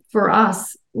so for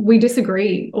us, we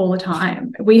disagree all the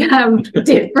time. We have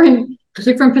different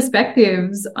different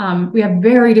perspectives. We have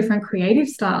very different creative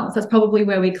styles. That's probably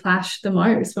where we clash the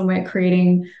most when we're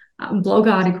creating blog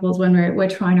articles, when we're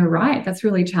trying to write. That's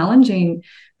really challenging.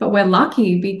 But we're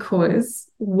lucky because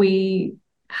we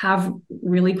have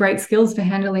really great skills for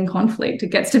handling conflict. It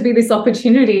gets to be this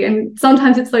opportunity. And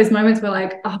sometimes it's those moments where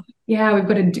like, oh, yeah, we've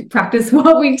got to practice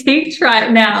what we teach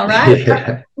right now, right?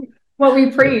 Yeah. What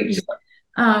we preach.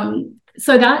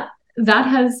 So that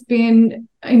has been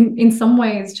in some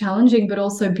ways challenging, but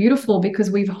also beautiful, because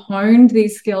we've honed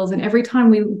these skills, and every time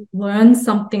we learn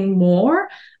something more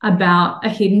about a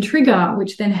hidden trigger,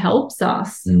 which then helps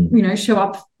us, show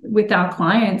up with our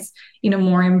clients in a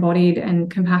more embodied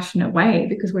and compassionate way,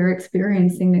 because we're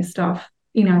experiencing this stuff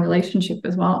in our relationship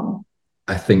as well.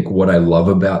 I think what I love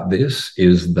about this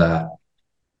is that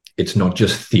it's not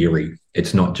just theory.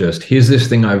 It's not just, here's this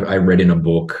thing I read in a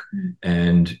book,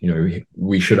 and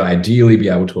we should ideally be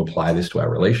able to apply this to our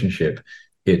relationship.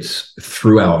 It's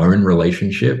through our own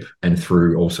relationship and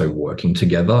through also working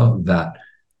together that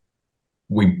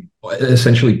we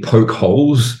essentially poke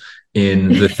holes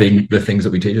in the things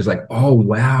that we teach. Is like, oh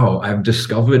wow, I've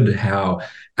discovered how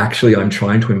actually I'm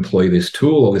trying to employ this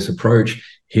tool or this approach.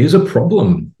 Here's a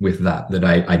problem with that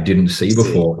I didn't see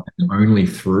before. And only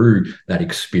through that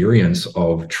experience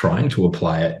of trying to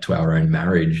apply it to our own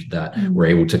marriage that we're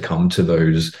able to come to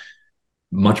those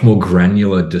much more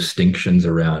granular distinctions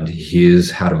around here's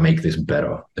how to make this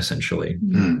better, essentially.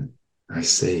 I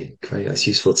see. Great. That's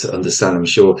useful to understand, I'm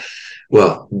sure.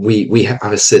 Well, we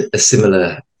have a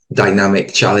similar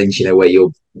dynamic challenge, where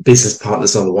you're business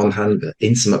partners on the one hand, but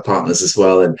intimate partners as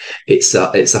well, and it's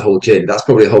a whole journey. That's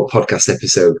probably a whole podcast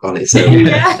episode on its own.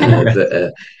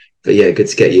 But yeah, good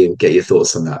to get your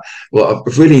thoughts on that. Well,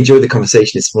 I've really enjoyed the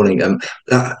conversation this morning.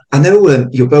 I know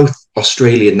you're both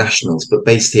Australian nationals, but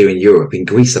based here in Europe, in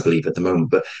Greece, I believe, at the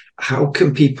moment. But how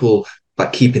can people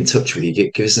keep in touch with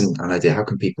you? Give us an idea. How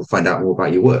can people find out more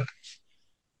about your work?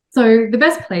 So the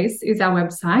best place is our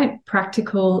website,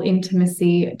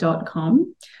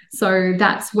 practicalintimacy.com. So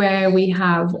that's where we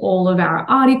have all of our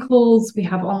articles. We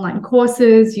have online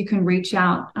courses. You can reach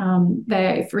out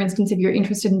there. For instance, if you're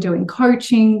interested in doing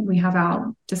coaching, we have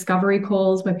our discovery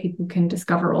calls where people can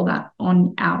discover all that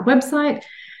on our website.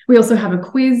 We also have a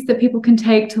quiz that people can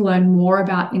take to learn more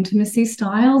about intimacy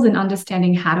styles and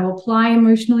understanding how to apply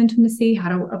emotional intimacy, how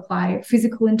to apply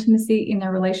physical intimacy in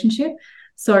their relationship.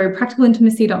 So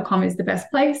practicalintimacy.com is the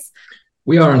best place.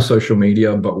 We are on social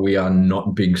media, but we are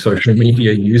not big social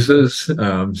media users.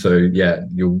 So yeah,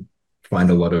 you'll find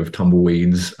a lot of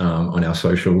tumbleweeds on our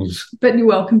socials. But you're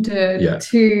welcome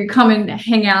to come and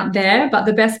hang out there. But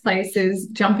the best place is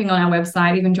jumping on our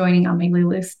website, even joining our mailing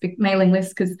list,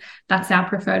 because that's our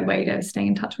preferred way to stay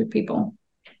in touch with people.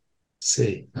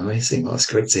 See, amazing. Well, that's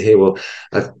great to hear. Well,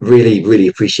 I've really, really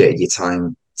appreciated your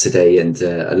time today, and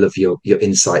I love your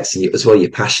insights and as well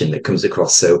your passion that comes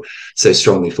across so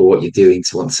strongly for what you're doing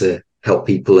to want to help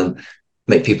people and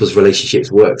make people's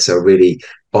relationships work. So I really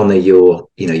honor your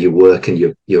work and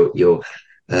your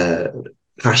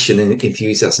passion and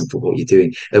enthusiasm for what you're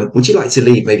doing. Would you like to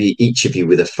leave maybe each of you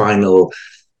with a final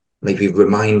maybe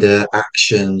reminder,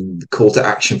 action, call to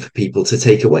action for people to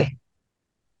take away?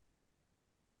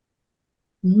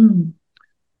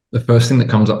 The first thing that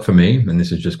comes up for me, and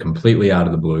this is just completely out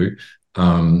of the blue,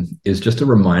 is just a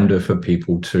reminder for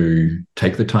people to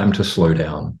take the time to slow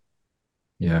down.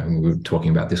 Yeah, we were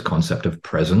talking about this concept of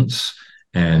presence,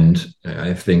 and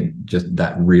I think just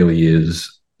that really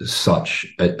is such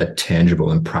a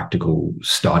tangible and practical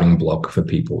starting block for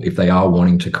people if they are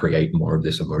wanting to create more of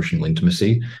this emotional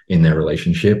intimacy in their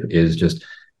relationship. Is just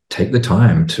take the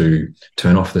time to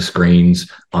turn off the screens,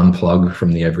 unplug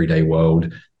from the everyday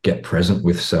world, get present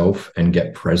with self and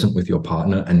get present with your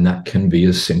partner. And that can be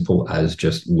as simple as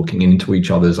just looking into each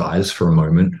other's eyes for a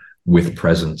moment with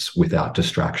presence, without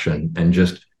distraction, and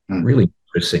just really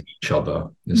noticing each other.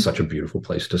 Is such a beautiful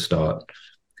place to start.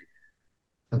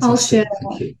 I'll share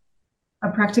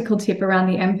a practical tip around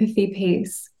the empathy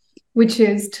piece, which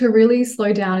is to really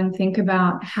slow down and think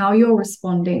about how you're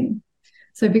responding.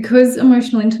 So because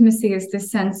emotional intimacy is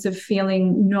this sense of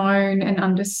feeling known and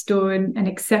understood and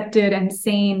accepted and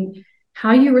seen,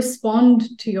 how you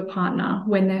respond to your partner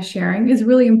when they're sharing is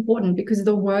really important, because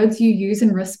the words you use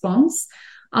in response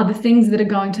are the things that are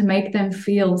going to make them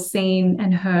feel seen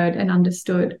and heard and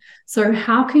understood. So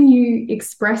how can you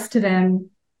express to them,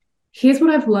 here's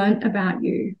what I've learned about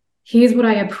you. Here's what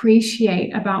I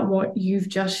appreciate about what you've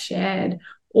just shared.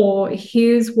 Or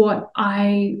here's what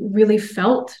I really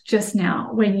felt just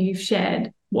now when you've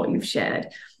shared what you've shared.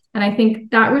 And I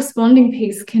think that responding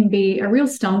piece can be a real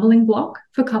stumbling block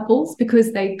for couples,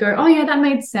 because they go, oh yeah, that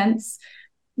made sense.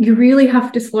 you really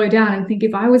have to slow down and think,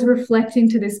 if I was reflecting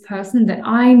to this person that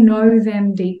I know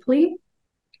them deeply,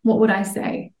 what would I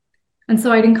say? And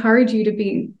so I'd encourage you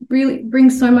to really bring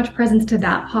so much presence to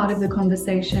that part of the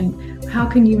conversation. How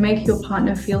can you make your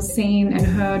partner feel seen and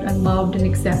heard and loved and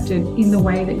accepted in the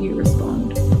way that you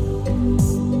respond?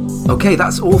 Okay,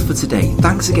 that's all for today.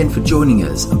 Thanks again for joining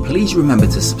us, and please remember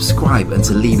to subscribe and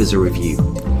to leave us a review.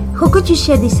 Who could you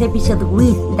share this episode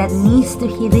with that needs to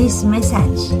hear this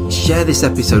message? Share this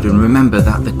episode and remember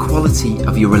that the quality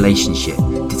of your relationship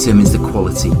determines the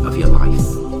quality of your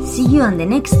life. See you on the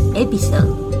next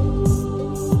episode.